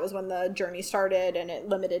something that was when the journey started, and it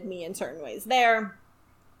limited me in certain ways there.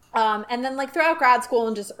 And then like throughout grad school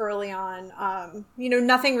and just early on, you know,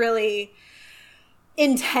 nothing really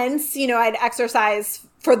intense. You know, I'd exercise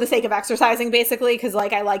for the sake of exercising, basically, because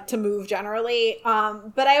like I like to move generally.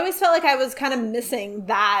 But I always felt like I was kind of missing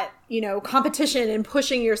that, you know, competition and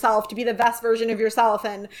pushing yourself to be the best version of yourself.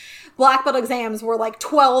 And black belt exams were like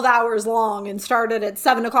 12 hours long and started at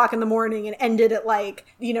 7 o'clock in the morning and ended at like,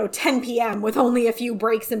 you know, 10 p.m. with only a few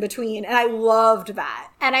breaks in between. And I loved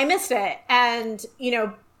that. And I missed it. And, you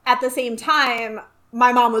know, at the same time,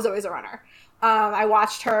 my mom was always a runner. I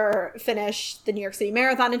watched her finish the New York City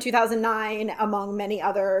Marathon in 2009, among many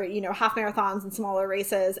other, you know, half marathons and smaller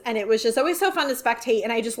races. And it was just always so fun to spectate.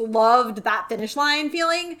 And I just loved that finish line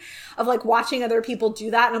feeling of like watching other people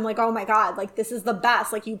do that. And I'm like, oh my God, like this is the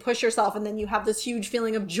best. Like you push yourself and then you have this huge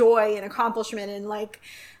feeling of joy and accomplishment. And like,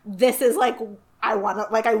 this is like, I want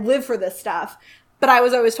to, like, I live for this stuff. But I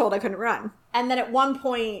was always told I couldn't run. And then at one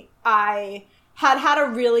point I had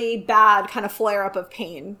a really bad kind of flare up of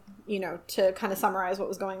pain, you know, to kind of summarize what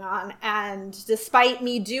was going on. And despite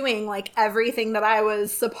me doing like everything that I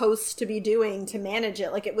was supposed to be doing to manage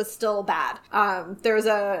it, like it was still bad. There was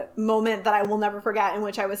a moment that I will never forget in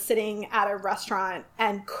which I was sitting at a restaurant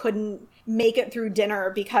and couldn't make it through dinner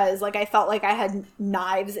because like I felt like I had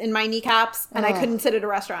knives in my kneecaps and I couldn't sit at a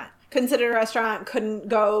restaurant. Couldn't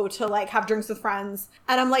go to like have drinks with friends.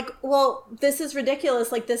 And I'm like, well, this is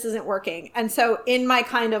ridiculous. Like this isn't working. And so in my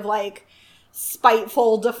kind of like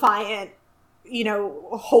spiteful, defiant, you know,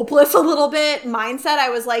 hopeless a little bit mindset, I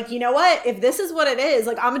was like, you know what? If this is what it is,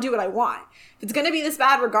 like I'm gonna do what I want. If it's gonna be this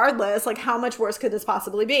bad regardless, like how much worse could this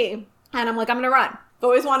possibly be? And I'm like, I'm gonna run. I've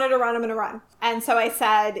always wanted to run, I'm gonna run. And so I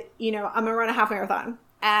said, you know, I'm gonna run a half marathon.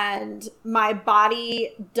 And my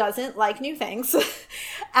body doesn't like new things.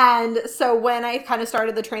 And so when I kind of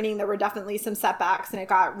started the training, there were definitely some setbacks and it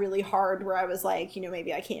got really hard where I was like, you know,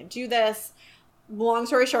 maybe I can't do this. Long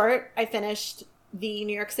story short, I finished the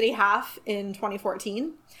New York City half in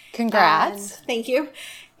 2014. Congrats. And thank you.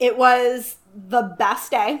 It was the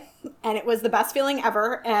best day and it was the best feeling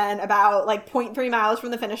ever. And about like 0.3 miles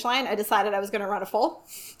from the finish line, I decided I was going to run a full.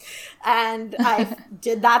 And I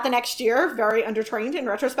did that the next year, very undertrained in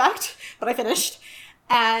retrospect, but I finished.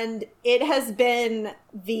 And it has been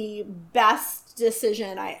the best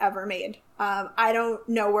decision I ever made. I don't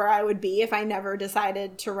know where I would be if I never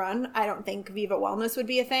decided to run. I don't think Viva Wellness would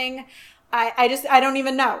be a thing. I don't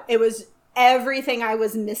even know. It was everything I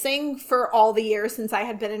was missing for all the years since I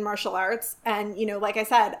had been in martial arts. And, you know, like I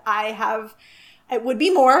said, it would be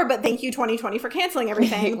more, but thank you 2020 for canceling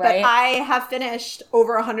everything. Right. But I have finished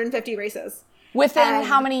over 150 races. Within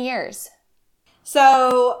how many years?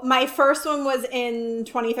 So my first one was in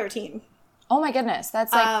 2013. Oh my goodness.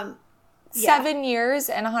 That's like 7 years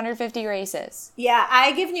and 150 races. Yeah,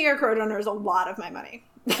 I give New York Road Runners a lot of my money.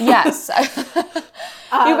 Yes.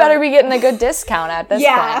 You better be getting a good discount at this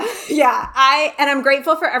point. Yeah. I'm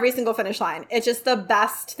grateful for every single finish line. It's just the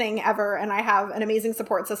best thing ever. And I have an amazing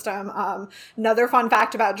support system. Another fun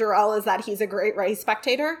fact about Jarrell is that he's a great race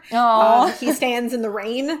spectator. He stands in the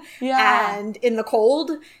rain and in the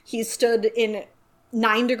cold. He stood in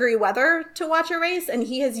 9-degree weather to watch a race, and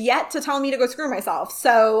he has yet to tell me to go screw myself.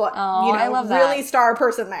 So, you know, I love that. Really star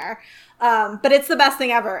person there. But it's the best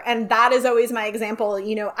thing ever. And that is always my example.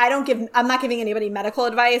 You know, I'm not giving anybody medical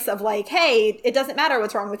advice of like, hey, it doesn't matter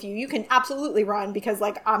what's wrong with you. You can absolutely run, because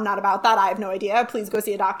like, I'm not about that. I have no idea. Please go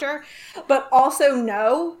see a doctor. But also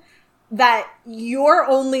know that your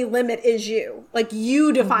only limit is you. Like,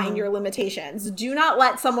 you define your limitations. Do not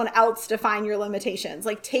let someone else define your limitations.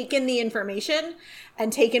 Like, take in the information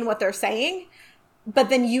and take in what they're saying, but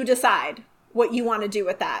then you decide what you want to do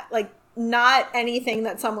with that. Like, not anything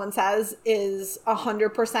that someone says is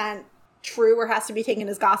 100% true or has to be taken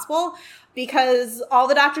as gospel, because all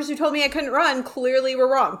the doctors who told me I couldn't run clearly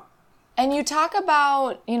were wrong. And you talk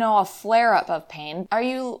about, you know, a flare-up of pain. Are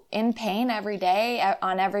you in pain every day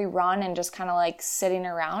on every run and just kind of like sitting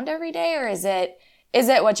around every day? Or is it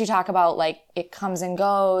what you talk about, like it comes and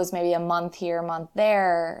goes, maybe a month here, a month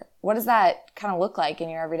there? What does that kind of look like in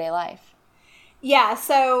your everyday life? Yeah,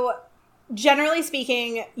 so generally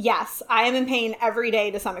speaking, yes, I am in pain every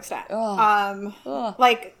day to some extent.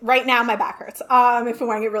 Like right now my back hurts, if we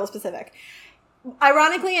want to get real specific.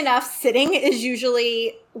 ironically enough, sitting is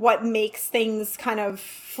usually what makes things kind of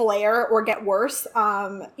flare or get worse.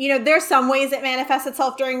 There's some ways it manifests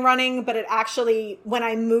itself during running, but it actually, when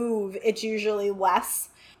I move, it's usually less.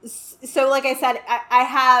 So like I said, I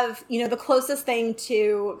have, the closest thing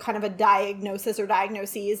to kind of a diagnosis or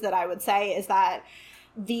diagnoses that I would say is that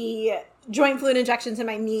the joint fluid injections in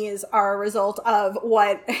my knees are a result of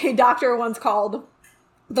what a doctor once called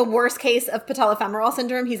the worst case of patellofemoral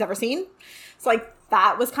syndrome he's ever seen. So like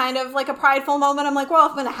that was kind of like a prideful moment. I'm like, well,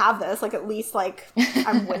 if I'm going to have this, like at least like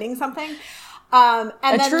I'm winning something. And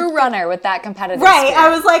a true runner with that competitive right. spirit. I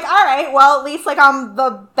was like, all right, well, at least like I'm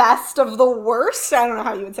the best of the worst. I don't know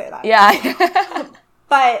how you would say that. Yeah.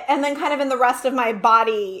 And then kind of in the rest of my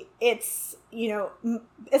body, it's,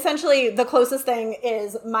 essentially the closest thing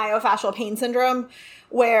is myofascial pain syndrome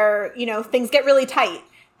where, things get really tight.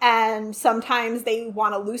 And sometimes they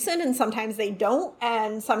want to loosen and sometimes they don't.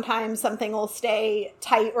 And sometimes something will stay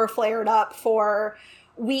tight or flared up for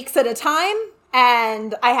weeks at a time.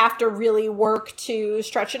 And I have to really work to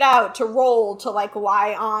stretch it out, to roll, to like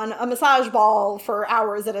lie on a massage ball for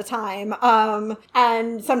hours at a time.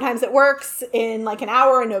 And sometimes it works in like an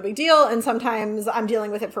hour and no big deal. And sometimes I'm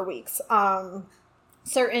dealing with it for weeks.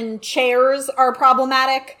 Certain chairs are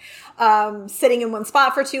problematic. Sitting in one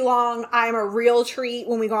spot for too long. I'm a real treat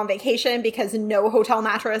when we go on vacation because no hotel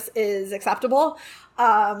mattress is acceptable.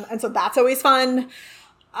 And so that's always fun.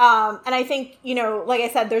 And I think, like I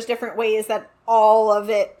said, there's different ways that all of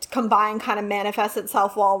it combined kind of manifests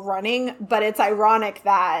itself while running. But it's ironic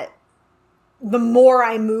that the more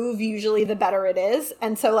I move, usually the better it is.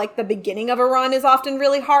 And so like the beginning of a run is often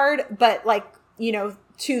really hard, but like,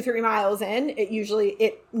 2-3 miles in,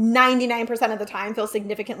 it 99% of the time feels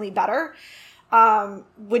significantly better.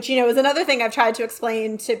 Which, is another thing I've tried to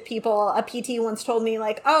explain to people. A PT once told me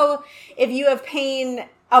like, oh, if you have pain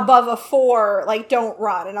above a 4, like don't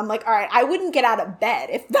run. And I'm like, all right, I wouldn't get out of bed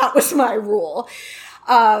if that was my rule.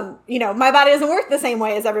 My body doesn't work the same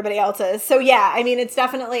way as everybody else's. So yeah, I mean, it's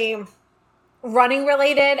definitely running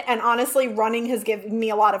related. And honestly, running has given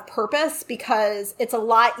me a lot of purpose because it's a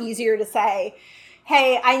lot easier to say,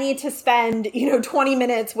 hey, I need to spend, 20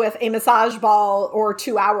 minutes with a massage ball or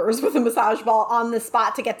 2 hours with a massage ball on the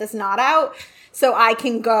spot to get this knot out so I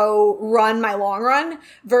can go run my long run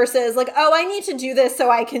versus like, oh, I need to do this so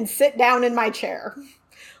I can sit down in my chair.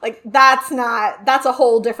 Like that's a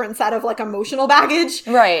whole different set of like emotional baggage.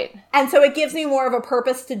 Right. And so it gives me more of a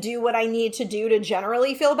purpose to do what I need to do to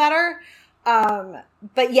generally feel better.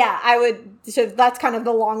 But yeah, so that's kind of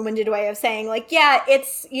the long-winded way of saying like, yeah,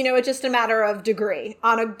 it's, it's just a matter of degree.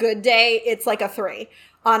 On a good day, it's like a 3.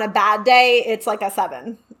 On a bad day, it's like a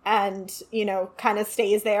 7 and, kind of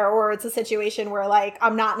stays there. Or it's a situation where like,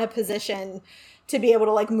 I'm not in a position to be able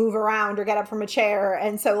to like move around or get up from a chair.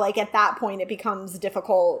 And so like at that point it becomes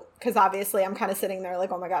difficult because obviously I'm kind of sitting there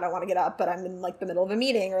like, oh my God, I want to get up, but I'm in like the middle of a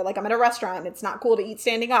meeting or like I'm at a restaurant. It's not cool to eat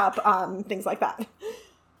standing up, things like that.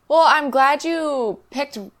 Well, I'm glad you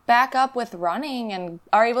picked back up with running and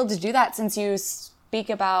are able to do that since you speak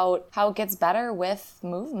about how it gets better with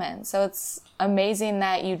movement. So it's amazing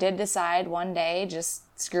that you did decide one day, just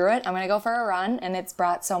screw it, I'm going to go for a run. And it's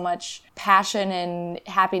brought so much passion and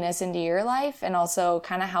happiness into your life and also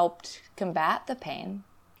kind of helped combat the pain.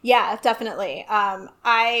 Yeah, definitely.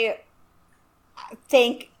 I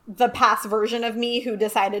think the past version of me who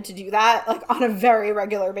decided to do that like on a very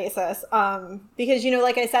regular basis. Because,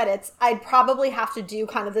 like I said, I'd probably have to do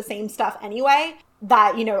kind of the same stuff anyway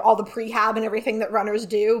that, all the prehab and everything that runners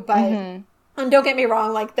do. But and don't get me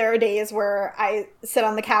wrong, like there are days where I sit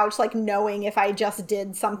on the couch, like knowing if I just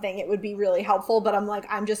did something, it would be really helpful. But I'm like,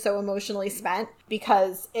 I'm just so emotionally spent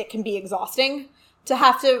because it can be exhausting to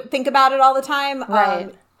have to think about it all the time.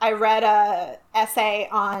 Right. I read a essay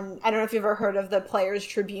on, I don't know if you've ever heard of the Players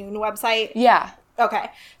Tribune website. Yeah. Okay.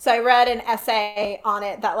 So I read an essay on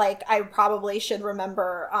it that like, I probably should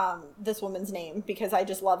remember this woman's name because I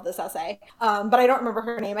just love this essay. But I don't remember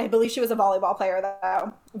her name. I believe she was a volleyball player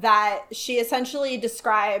though, that she essentially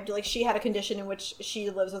described, like she had a condition in which she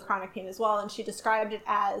lives with chronic pain as well. And she described it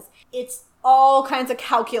as it's all kinds of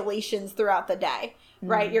calculations throughout the day.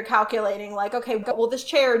 Right? You're calculating like, okay, what will this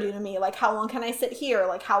chair do to me? Like, how long can I sit here?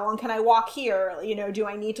 Like, how long can I walk here? Do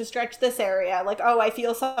I need to stretch this area? Like, oh, I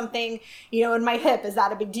feel something, in my hip. Is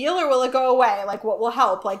that a big deal or will it go away? Like, what will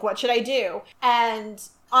help? Like, what should I do? And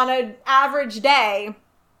on an average day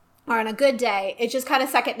or on a good day, it's just kind of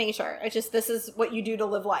second nature. It's just, this is what you do to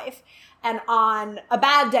live life. And on a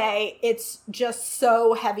bad day, it's just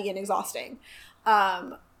so heavy and exhausting.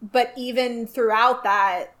 But even throughout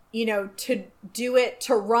that, to do it,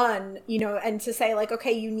 to run, and to say like,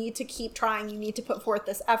 okay, you need to keep trying, you need to put forth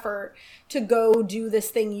this effort to go do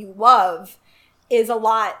this thing you love is a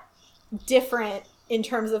lot different in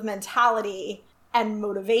terms of mentality and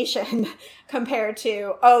motivation compared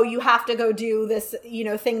to, oh, you have to go do this,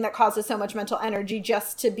 thing that causes so much mental energy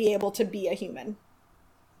just to be able to be a human.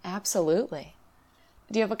 Absolutely.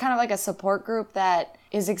 Do you have a kind of like a support group that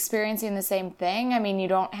is experiencing the same thing? I mean, you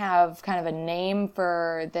don't have kind of a name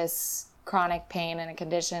for this chronic pain and a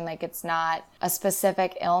condition. Like, it's not a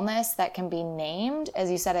specific illness that can be named.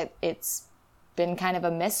 As you said, it's been kind of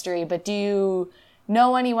a mystery, but do you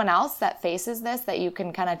know anyone else that faces this that you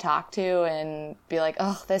can kind of talk to and be like,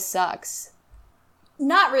 oh, this sucks?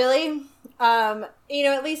 Not really.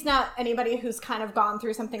 At least not anybody who's kind of gone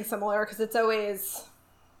through something similar, because it's always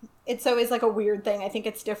like a weird thing. I think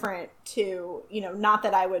it's different to, not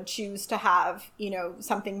that I would choose to have,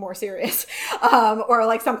 something more serious, or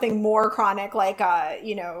like something more chronic, like,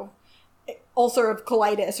 ulcerative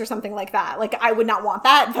colitis or something like that. Like, I would not want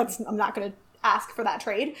that. I'm not going to ask for that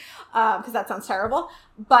trade, because that sounds terrible.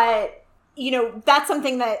 But, that's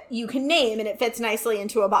something that you can name and it fits nicely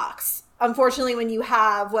into a box. Unfortunately, when you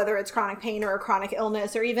have, whether it's chronic pain or a chronic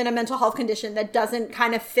illness or even a mental health condition that doesn't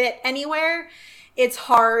kind of fit anywhere, it's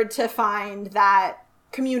hard to find that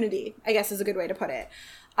community, I guess is a good way to put it.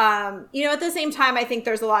 At the same time, I think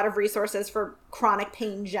there's a lot of resources for chronic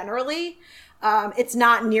pain generally. It's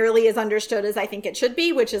not nearly as understood as I think it should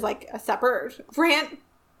be, which is like a separate rant.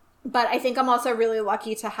 But I think I'm also really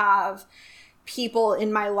lucky to have people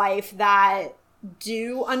in my life that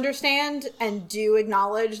do understand and do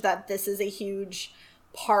acknowledge that this is a huge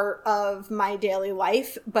part of my daily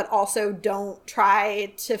life, but also don't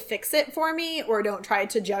try to fix it for me or don't try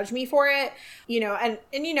to judge me for it, and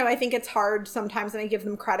I think it's hard sometimes, and I give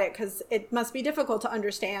them credit because it must be difficult to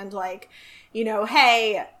understand, like,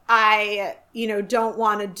 hey, I, don't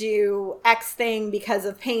want to do X thing because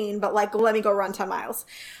of pain, but like, let me go run 10 miles.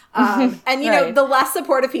 And, right. The less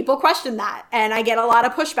supportive people question that. And I get a lot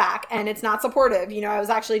of pushback and it's not supportive. I was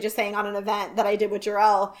actually just saying on an event that I did with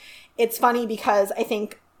Jarrell, it's funny because I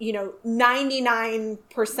think,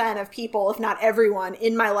 99% of people, if not everyone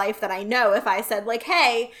in my life that I know, if I said like,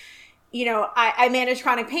 hey, I manage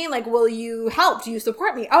chronic pain, like, will you help? Do you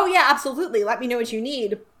support me? Oh yeah, absolutely. Let me know what you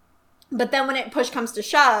need. But then when push comes to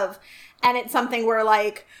shove and it's something where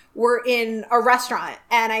like we're in a restaurant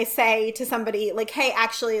and I say to somebody like, hey,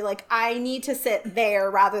 actually, like, I need to sit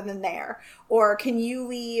there rather than there. Or can you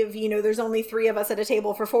leave, there's only 3 of us at a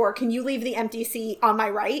table for 4. Can you leave the empty seat on my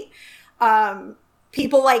right?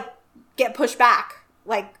 People like get pushed back,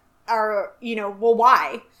 like, are, well,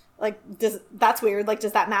 why? Like, that's weird. Like,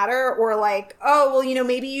 does that matter? Or like, oh, well,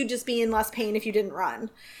 maybe you'd just be in less pain if you didn't run.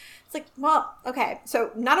 It's like, well, okay.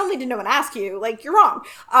 So not only did no one ask you, like, you're wrong.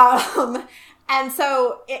 And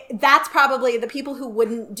so that's probably the people who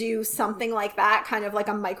wouldn't do something like that, kind of like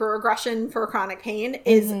a microaggression for chronic pain,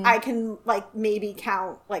 is I can like maybe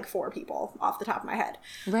count like 4 people off the top of my head.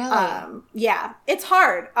 Really? Yeah, it's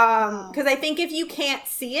hard. Because I think if you can't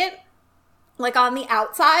see it, like on the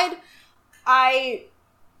outside, I've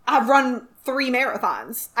run 3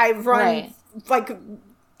 marathons. I've run like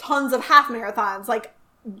tons of half marathons. Like,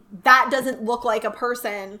 that doesn't look like a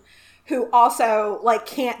person who also like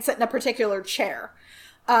can't sit in a particular chair,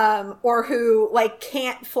 or who like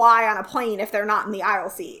can't fly on a plane if they're not in the aisle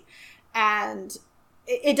seat. And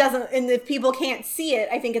it doesn't, and if people can't see it,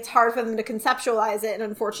 I think it's hard for them to conceptualize it. And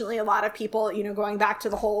unfortunately, a lot of people, going back to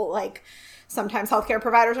the whole, like, sometimes healthcare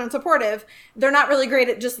providers aren't supportive. They're not really great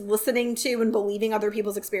at just listening to and believing other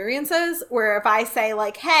people's experiences. Where if I say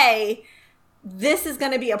like, hey, this is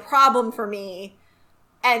going to be a problem for me,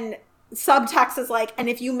 and subtext is like, and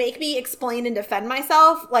if you make me explain and defend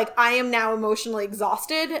myself, like, I am now emotionally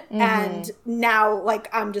exhausted and now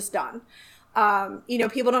like I'm just done.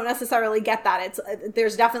 People don't necessarily get that.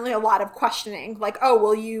 There's definitely a lot of questioning, like, oh,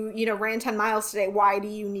 well, you ran 10 miles today. Why do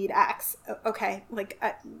you need X? Okay. Like,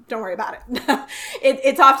 don't worry about it.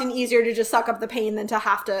 It's often easier to just suck up the pain than to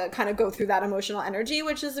have to kind of go through that emotional energy,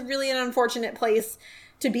 which is really an unfortunate place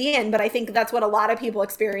to be in. But I think that's what a lot of people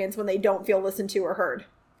experience when they don't feel listened to or heard,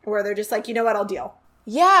 where they're just like, you know what, I'll deal.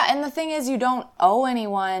 Yeah. And the thing is, you don't owe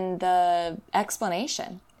anyone the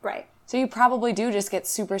explanation. Right. So you probably do just get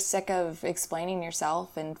super sick of explaining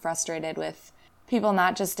yourself and frustrated with people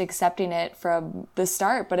not just accepting it from the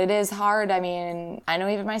start. But it is hard. I mean, I know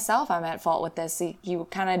even myself, I'm at fault with this. You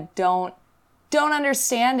kind of don't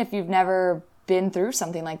understand if you've never been through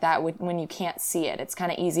something like that when you can't see it. It's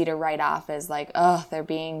kind of easy to write off as like, oh, they're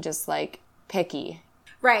being just like picky.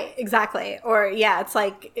 Right, exactly. Or yeah, it's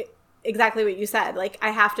like, exactly what you said. Like, I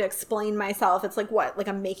have to explain myself. It's like, what? Like,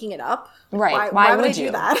 I'm making it up? Right. Why would I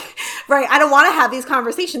do that? Right. I don't want to have these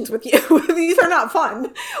conversations with you. These are not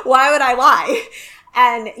fun. Why would I lie?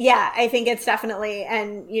 And yeah, I think it's definitely,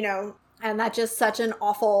 and that's just such an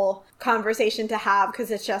awful conversation to have, because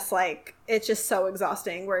it's just like, it's just so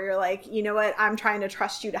exhausting where you're like, you know what? I'm trying to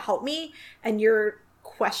trust you to help me, and you're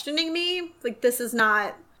questioning me. Like, this is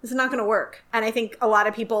not going to work. And I think a lot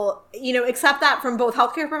of people, accept that from both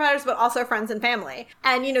healthcare providers, but also friends and family.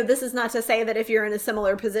 And, this is not to say that if you're in a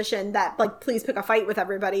similar position that, like, please pick a fight with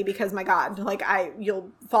everybody, because my God, like,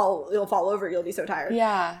 you'll fall over. You'll be so tired.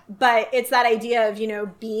 Yeah. But it's that idea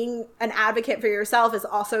of, being an advocate for yourself is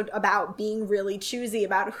also about being really choosy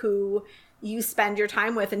about who you spend your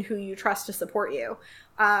time with and who you trust to support you.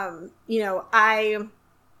 I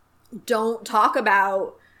don't talk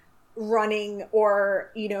about running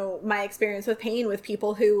or, my experience with pain with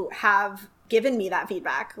people who have given me that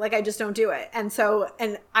feedback. Like, I just don't do it. And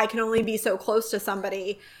I can only be so close to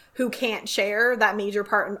somebody who can't share that major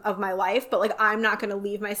part of my life, but like, I'm not going to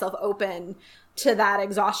leave myself open to that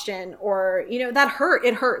exhaustion or, that hurt.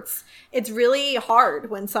 It hurts. It's really hard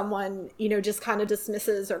when someone, just kind of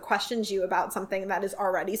dismisses or questions you about something that is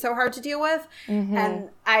already so hard to deal with. Mm-hmm. And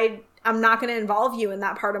I'm not going to involve you in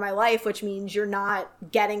that part of my life, which means you're not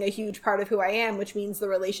getting a huge part of who I am, which means the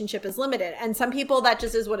relationship is limited. And some people, that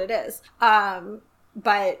just is what it is. But,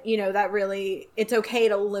 that really, it's okay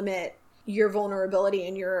to limit your vulnerability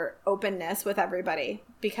and your openness with everybody,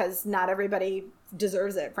 because not everybody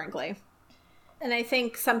deserves it, frankly. And I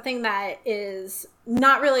think something that is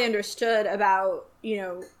not really understood about,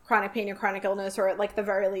 chronic pain or chronic illness, or at like the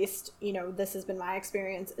very least, this has been my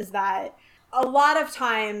experience, is that a lot of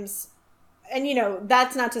times, and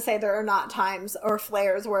that's not to say there are not times or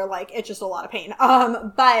flares where like it's just a lot of pain.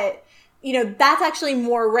 But that's actually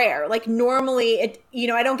more rare. Like, normally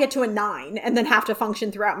I don't get to a 9 and then have to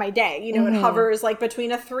function throughout my day. It hovers like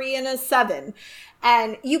between a 3 and a 7.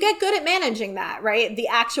 And you get good at managing that, right? The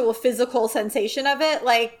actual physical sensation of it,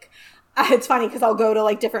 like, it's funny because I'll go to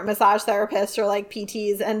like different massage therapists or like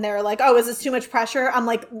PTs, and they're like, oh, is this too much pressure? I'm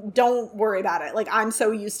like, don't worry about it. Like, I'm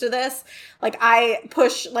so used to this. Like, I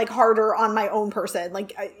push like harder on my own person.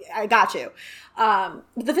 Like, I got you.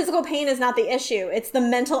 The physical pain is not the issue. It's the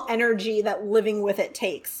mental energy that living with it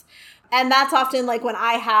takes. And that's often like when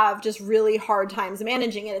I have just really hard times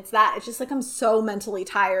managing it. It's just like, I'm so mentally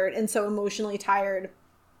tired and so emotionally tired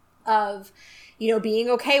of, being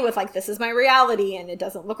okay with like, this is my reality and it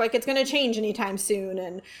doesn't look like it's going to change anytime soon,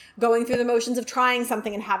 and going through the motions of trying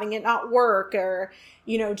something and having it not work, or,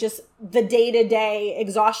 just the day-to-day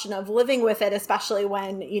exhaustion of living with it, especially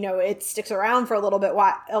when, it sticks around for a little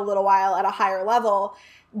while at a higher level.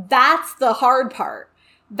 That's the hard part.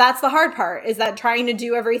 That's the hard part, is that trying to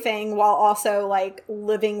do everything while also like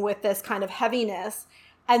living with this kind of heaviness.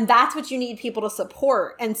 And that's what you need people to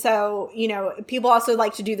support. And so, people also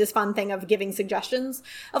like to do this fun thing of giving suggestions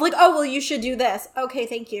of like, oh, well, you should do this. Okay,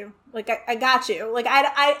 thank you. Like, I got you. Like,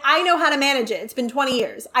 I know how to manage it. It's been 20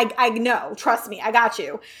 years. I know. Trust me. I got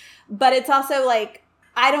you. But it's also like,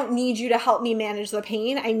 I don't need you to help me manage the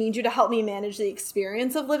pain. I need you to help me manage the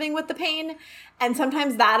experience of living with the pain. And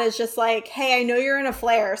sometimes that is just like, hey, I know you're in a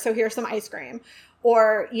flare, so here's some ice cream.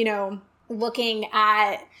 Or, looking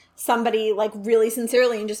at somebody like really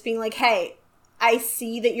sincerely and just being like, hey, I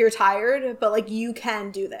see that you're tired, but like, you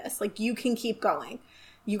can do this. Like, you can keep going.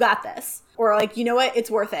 You got this. Or like, you know what? It's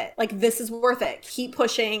worth it. Like, this is worth it. Keep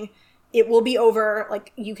pushing. It will be over.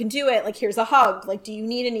 Like, you can do it. Like, here's a hug. Like, do you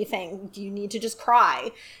need anything? Do you need to just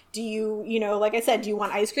cry? Do you, like I said, do you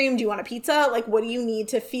want ice cream? Do you want a pizza? Like, what do you need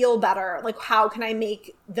to feel better? Like, how can I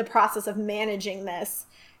make the process of managing this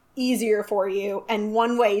easier for you? And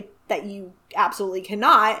one way that you absolutely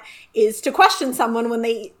cannot is to question someone when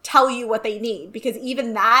they tell you what they need, because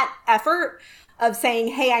even that effort of saying,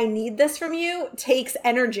 hey, I need this from you takes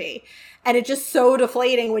energy. And it's just so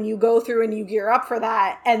deflating when you go through and you gear up for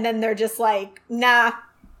that, and then they're just like, nah.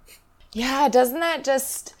 Yeah, doesn't that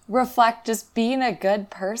just reflect just being a good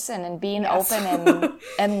person and being open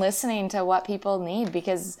and listening to what people need?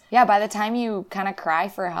 Because, yeah, by the time you kind of cry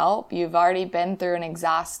for help, you've already been through an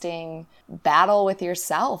exhausting battle with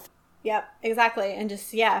yourself. Yep, exactly. And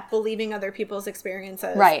just, believing other people's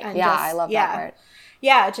experiences. Right, and I love that part.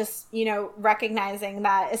 Yeah, just, recognizing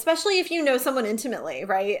that, especially if you know someone intimately,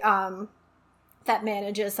 right, that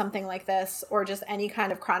manages something like this, or just any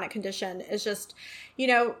kind of chronic condition, is just,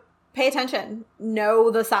 pay attention, know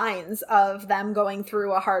the signs of them going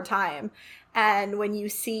through a hard time. And when you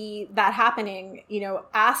see that happening, you know,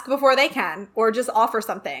 ask before they can, or just offer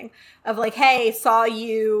something of like, hey, saw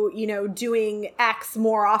you, you know, doing X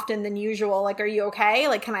more often than usual. Like, are you okay?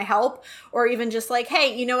 Like, can I help? Or even just like,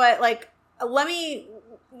 hey, you know what? Like, let me,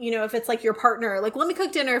 you know, if it's like your partner, like, let me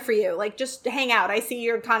cook dinner for you. Like, just hang out. I see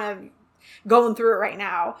you're kind of going through it right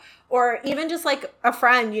now. Or even just like a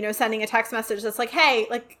friend, you know, sending a text message that's like, hey,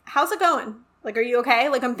 like, how's it going? Like, are you okay?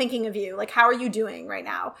 Like, I'm thinking of you. Like, how are you doing right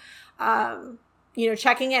now? You know,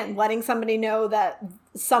 checking in, letting somebody know that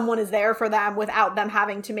someone is there for them without them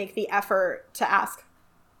having to make the effort to ask.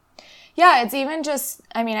 Yeah, it's even just,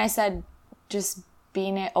 I mean, I said just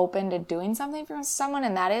being open to doing something for someone,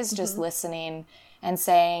 and that is just listening and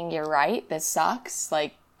saying, you're right, this sucks,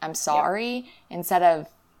 like, I'm sorry, instead of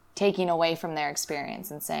taking away from their experience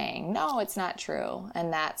and saying, no, it's not true,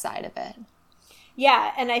 and that side of it.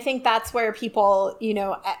 Yeah, and I think that's where people, you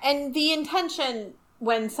know, and the intention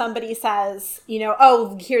when somebody says, you know,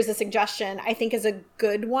 oh, here's a suggestion, I think is a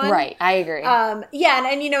good one. Right, I agree.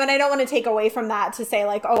 Yeah, and you know, and I don't want to take away from that to say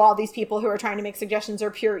like, oh, all these people who are trying to make suggestions are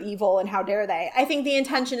pure evil and how dare they. I think the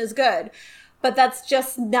intention is good, but that's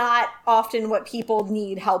just not often what people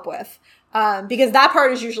need help with. Because that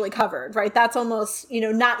part is usually covered, right? That's almost, you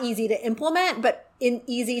know, not easy to implement, but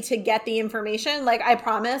easy to get the information. Like, I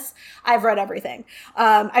promise I've read everything.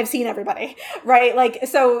 I've seen everybody, right? Like,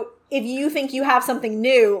 so if you think you have something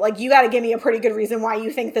new, like, you got to give me a pretty good reason why you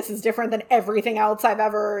think this is different than everything else I've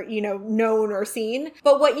ever, you know, known or seen.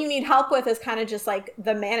 But what you need help with is kind of just like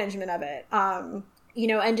the management of it, you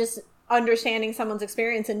know, and just understanding someone's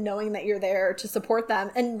experience and knowing that you're there to support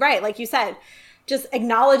them. And right, like you said, just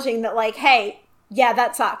acknowledging that like, hey, yeah,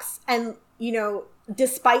 that sucks. And, you know,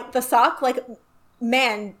 despite the suck, like,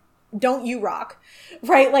 man, don't you rock,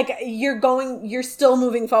 right? Like, you're still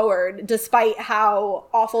moving forward despite how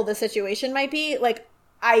awful the situation might be. Like,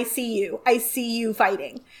 I see you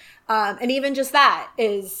fighting. And even just that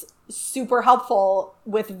is super helpful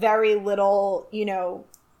with very little, you know,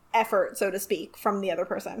 effort, so to speak, from the other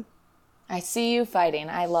person. I see you fighting.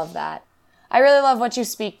 I love that. I really love what you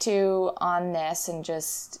speak to on this, and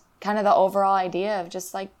just kind of the overall idea of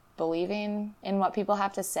just like believing in what people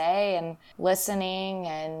have to say and listening.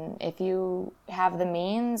 And if you have the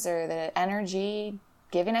means or the energy,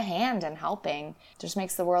 giving a hand and helping just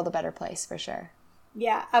makes the world a better place for sure.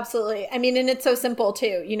 Yeah, absolutely. I mean, and it's so simple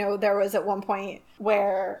too. You know, there was at one point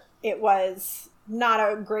where it was not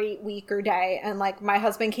a great week or day, and like my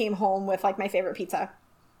husband came home with like my favorite pizza.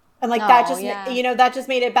 And like that just, you know, that just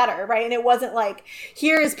made it better, right? And it wasn't like,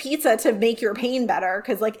 here is pizza to make your pain better.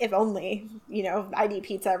 Because like, if only, you know, I'd eat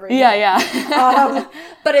pizza every day. Yeah.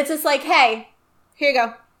 But it's just like, hey, here you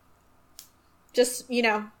go. Just, you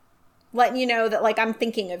know, letting you know that like I'm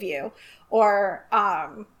thinking of you. Or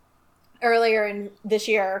earlier in this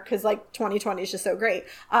year, because like 2020 is just so great,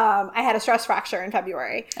 I had a stress fracture in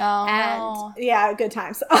February. Oh, and no. Yeah, good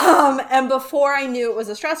times. And before I knew it was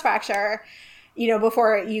a stress fracture, you know,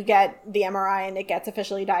 before you get the MRI and it gets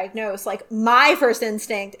officially diagnosed, like my first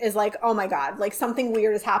instinct is like, oh my God, like something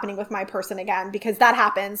weird is happening with my person again, because that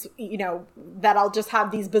happens, you know, that I'll just have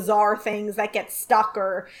these bizarre things that get stuck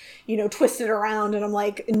or, you know, twisted around. And I'm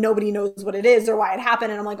like, nobody knows what it is or why it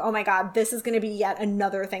happened. And I'm like, oh my God, this is going to be yet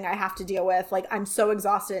another thing I have to deal with. Like, I'm so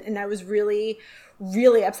exhausted. And I was really,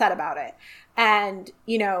 really upset about it. And,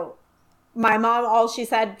 you know, my mom, all she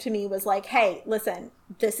said to me was like, hey, listen,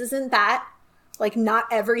 this isn't that. Like, not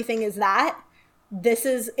everything is that. This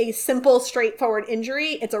is a simple, straightforward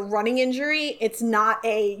injury. It's a running injury. It's not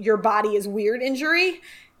a your body is weird injury.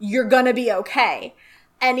 You're going to be okay.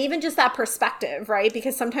 And even just that perspective, right?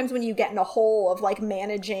 Because sometimes when you get in a hole of like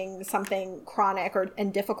managing something chronic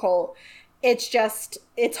and difficult,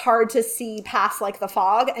 it's hard to see past like the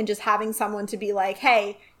fog, and just having someone to be like,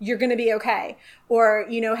 hey, you're going to be okay. Or,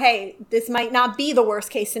 you know, hey, this might not be the worst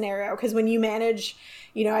case scenario. Because when you manage,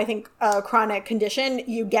 you know, I think a chronic condition,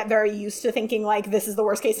 you get very used to thinking like this is the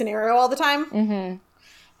worst case scenario all the time. Mm-hmm.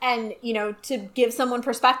 And, you know, to give someone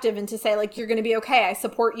perspective and to say like, you're going to be okay. I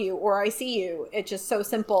support you, or I see you. It's just so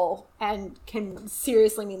simple and can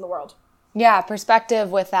seriously mean the world. Yeah, perspective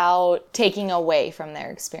without taking away from their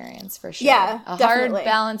experience, for sure. Yeah, definitely. Hard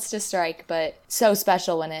balance to strike, but so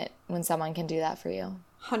special when someone can do that for you.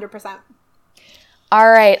 100%. All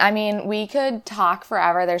right. I mean, we could talk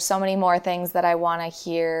forever. There's so many more things that I want to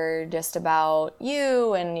hear just about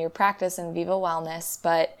you and your practice in Viva Wellness,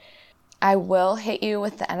 but I will hit you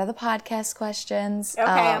with the end of the podcast questions. Okay,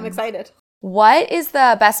 I'm excited. What is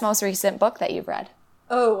the best, most recent book that you've read?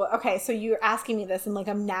 Oh, okay. So you're asking me this, and like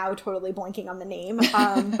I'm now totally blanking on the name.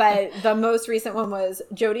 But the most recent one was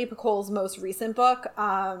Jodi Picoult's most recent book.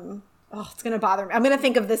 It's gonna bother me. I'm gonna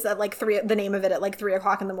think of this at like the name of it at like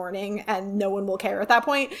 3:00 in the morning, and no one will care at that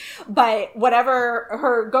point. But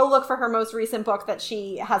whatever go look for her most recent book that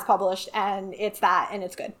she has published, and it's that, and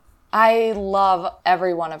it's good. I love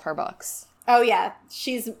every one of her books. Oh yeah,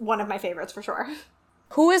 she's one of my favorites for sure.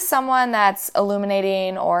 Who is someone that's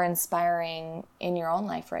illuminating or inspiring in your own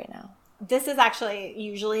life right now? This is actually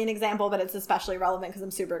usually an example, but it's especially relevant because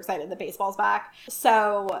I'm super excited that baseball's back.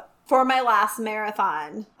 So for my last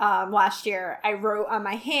marathon last year, I wrote on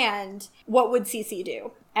my hand, what would CeCe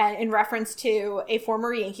do? And in reference to a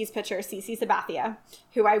former Yankees pitcher, CeCe Sabathia,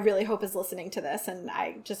 who I really hope is listening to this, and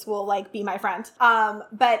I just will like be my friend.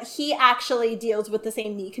 But he actually deals with the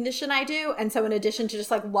same knee condition I do. And so in addition to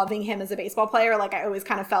just like loving him as a baseball player, like I always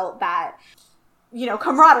kind of felt that, you know,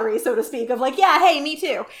 camaraderie, so to speak, of like, yeah, hey, me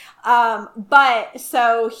too. But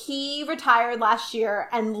so he retired last year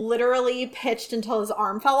and literally pitched until his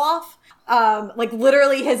arm fell off. Like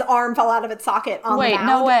literally his arm fell out of its socket on the mound. Wait,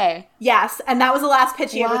 no way. Yes. And that was the last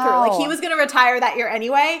pitch he ever threw. Like he was going to retire that year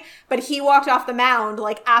anyway, but he walked off the mound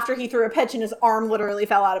like after he threw a pitch and his arm literally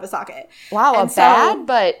fell out of his socket. Wow. And bad,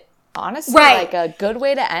 but honestly, like a good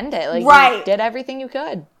way to end it. Like you did everything you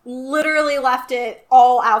could. Literally left it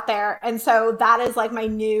all out there. And so that is like my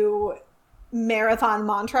new marathon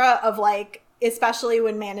mantra of like, especially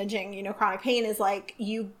when managing, you know, chronic pain, is like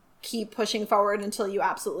you keep pushing forward until you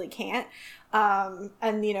absolutely can't.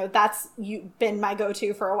 And you know, that's been my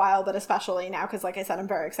go-to for a while, but especially now, because like I said, I'm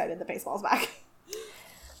very excited that baseball's back.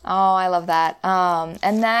 Oh, I love that.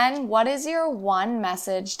 And then what is your one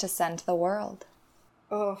message to send to the world?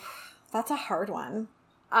 Oh, that's a hard one.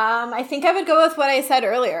 I think I would go with what I said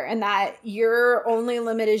earlier, and that your only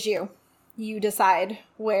limit is you. You decide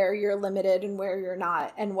where you're limited and where you're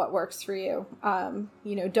not, and what works for you.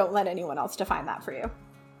 You know, don't let anyone else define that for you.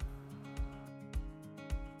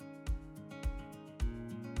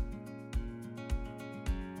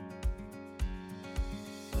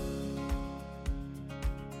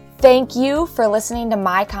 Thank you for listening to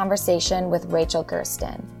my conversation with Rachel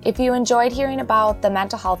Gersten. If you enjoyed hearing about the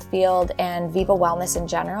mental health field and Viva Wellness in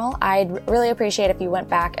general, I'd really appreciate if you went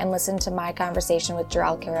back and listened to my conversation with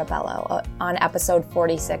Jarrell Carabello on episode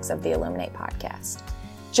 46 of the Illuminate podcast.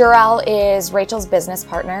 Jarrell is Rachel's business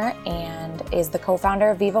partner and is the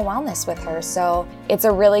co-founder of Viva Wellness with her, so it's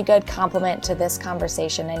a really good complement to this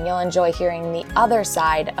conversation, and you'll enjoy hearing the other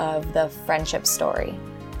side of the friendship story.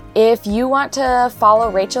 If you want to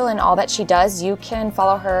follow Rachel and all that she does, you can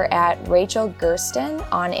follow her at Rachel Gersten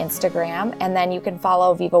on Instagram, and then you can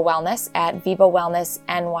follow Viva Wellness at Viva Wellness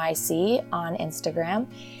NYC on Instagram.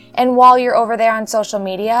 And while you're over there on social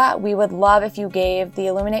media, we would love if you gave the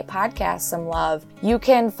Illuminate podcast some love. You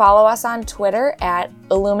can follow us on Twitter at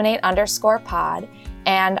Illuminate_pod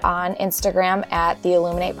and on Instagram at the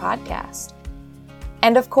Illuminate podcast.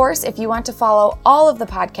 And of course, if you want to follow all of the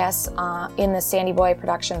podcasts in the Sandy Boy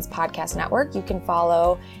Productions podcast network, you can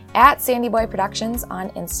follow at Sandy Boy Productions on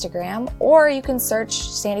Instagram, or you can search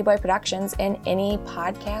Sandy Boy Productions in any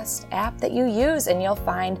podcast app that you use, and you'll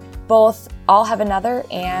find both I'll Have Another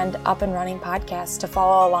and Up and Running podcasts to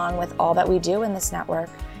follow along with all that we do in this network.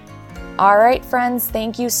 All right, friends,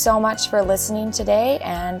 thank you so much for listening today,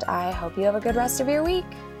 and I hope you have a good rest of your week.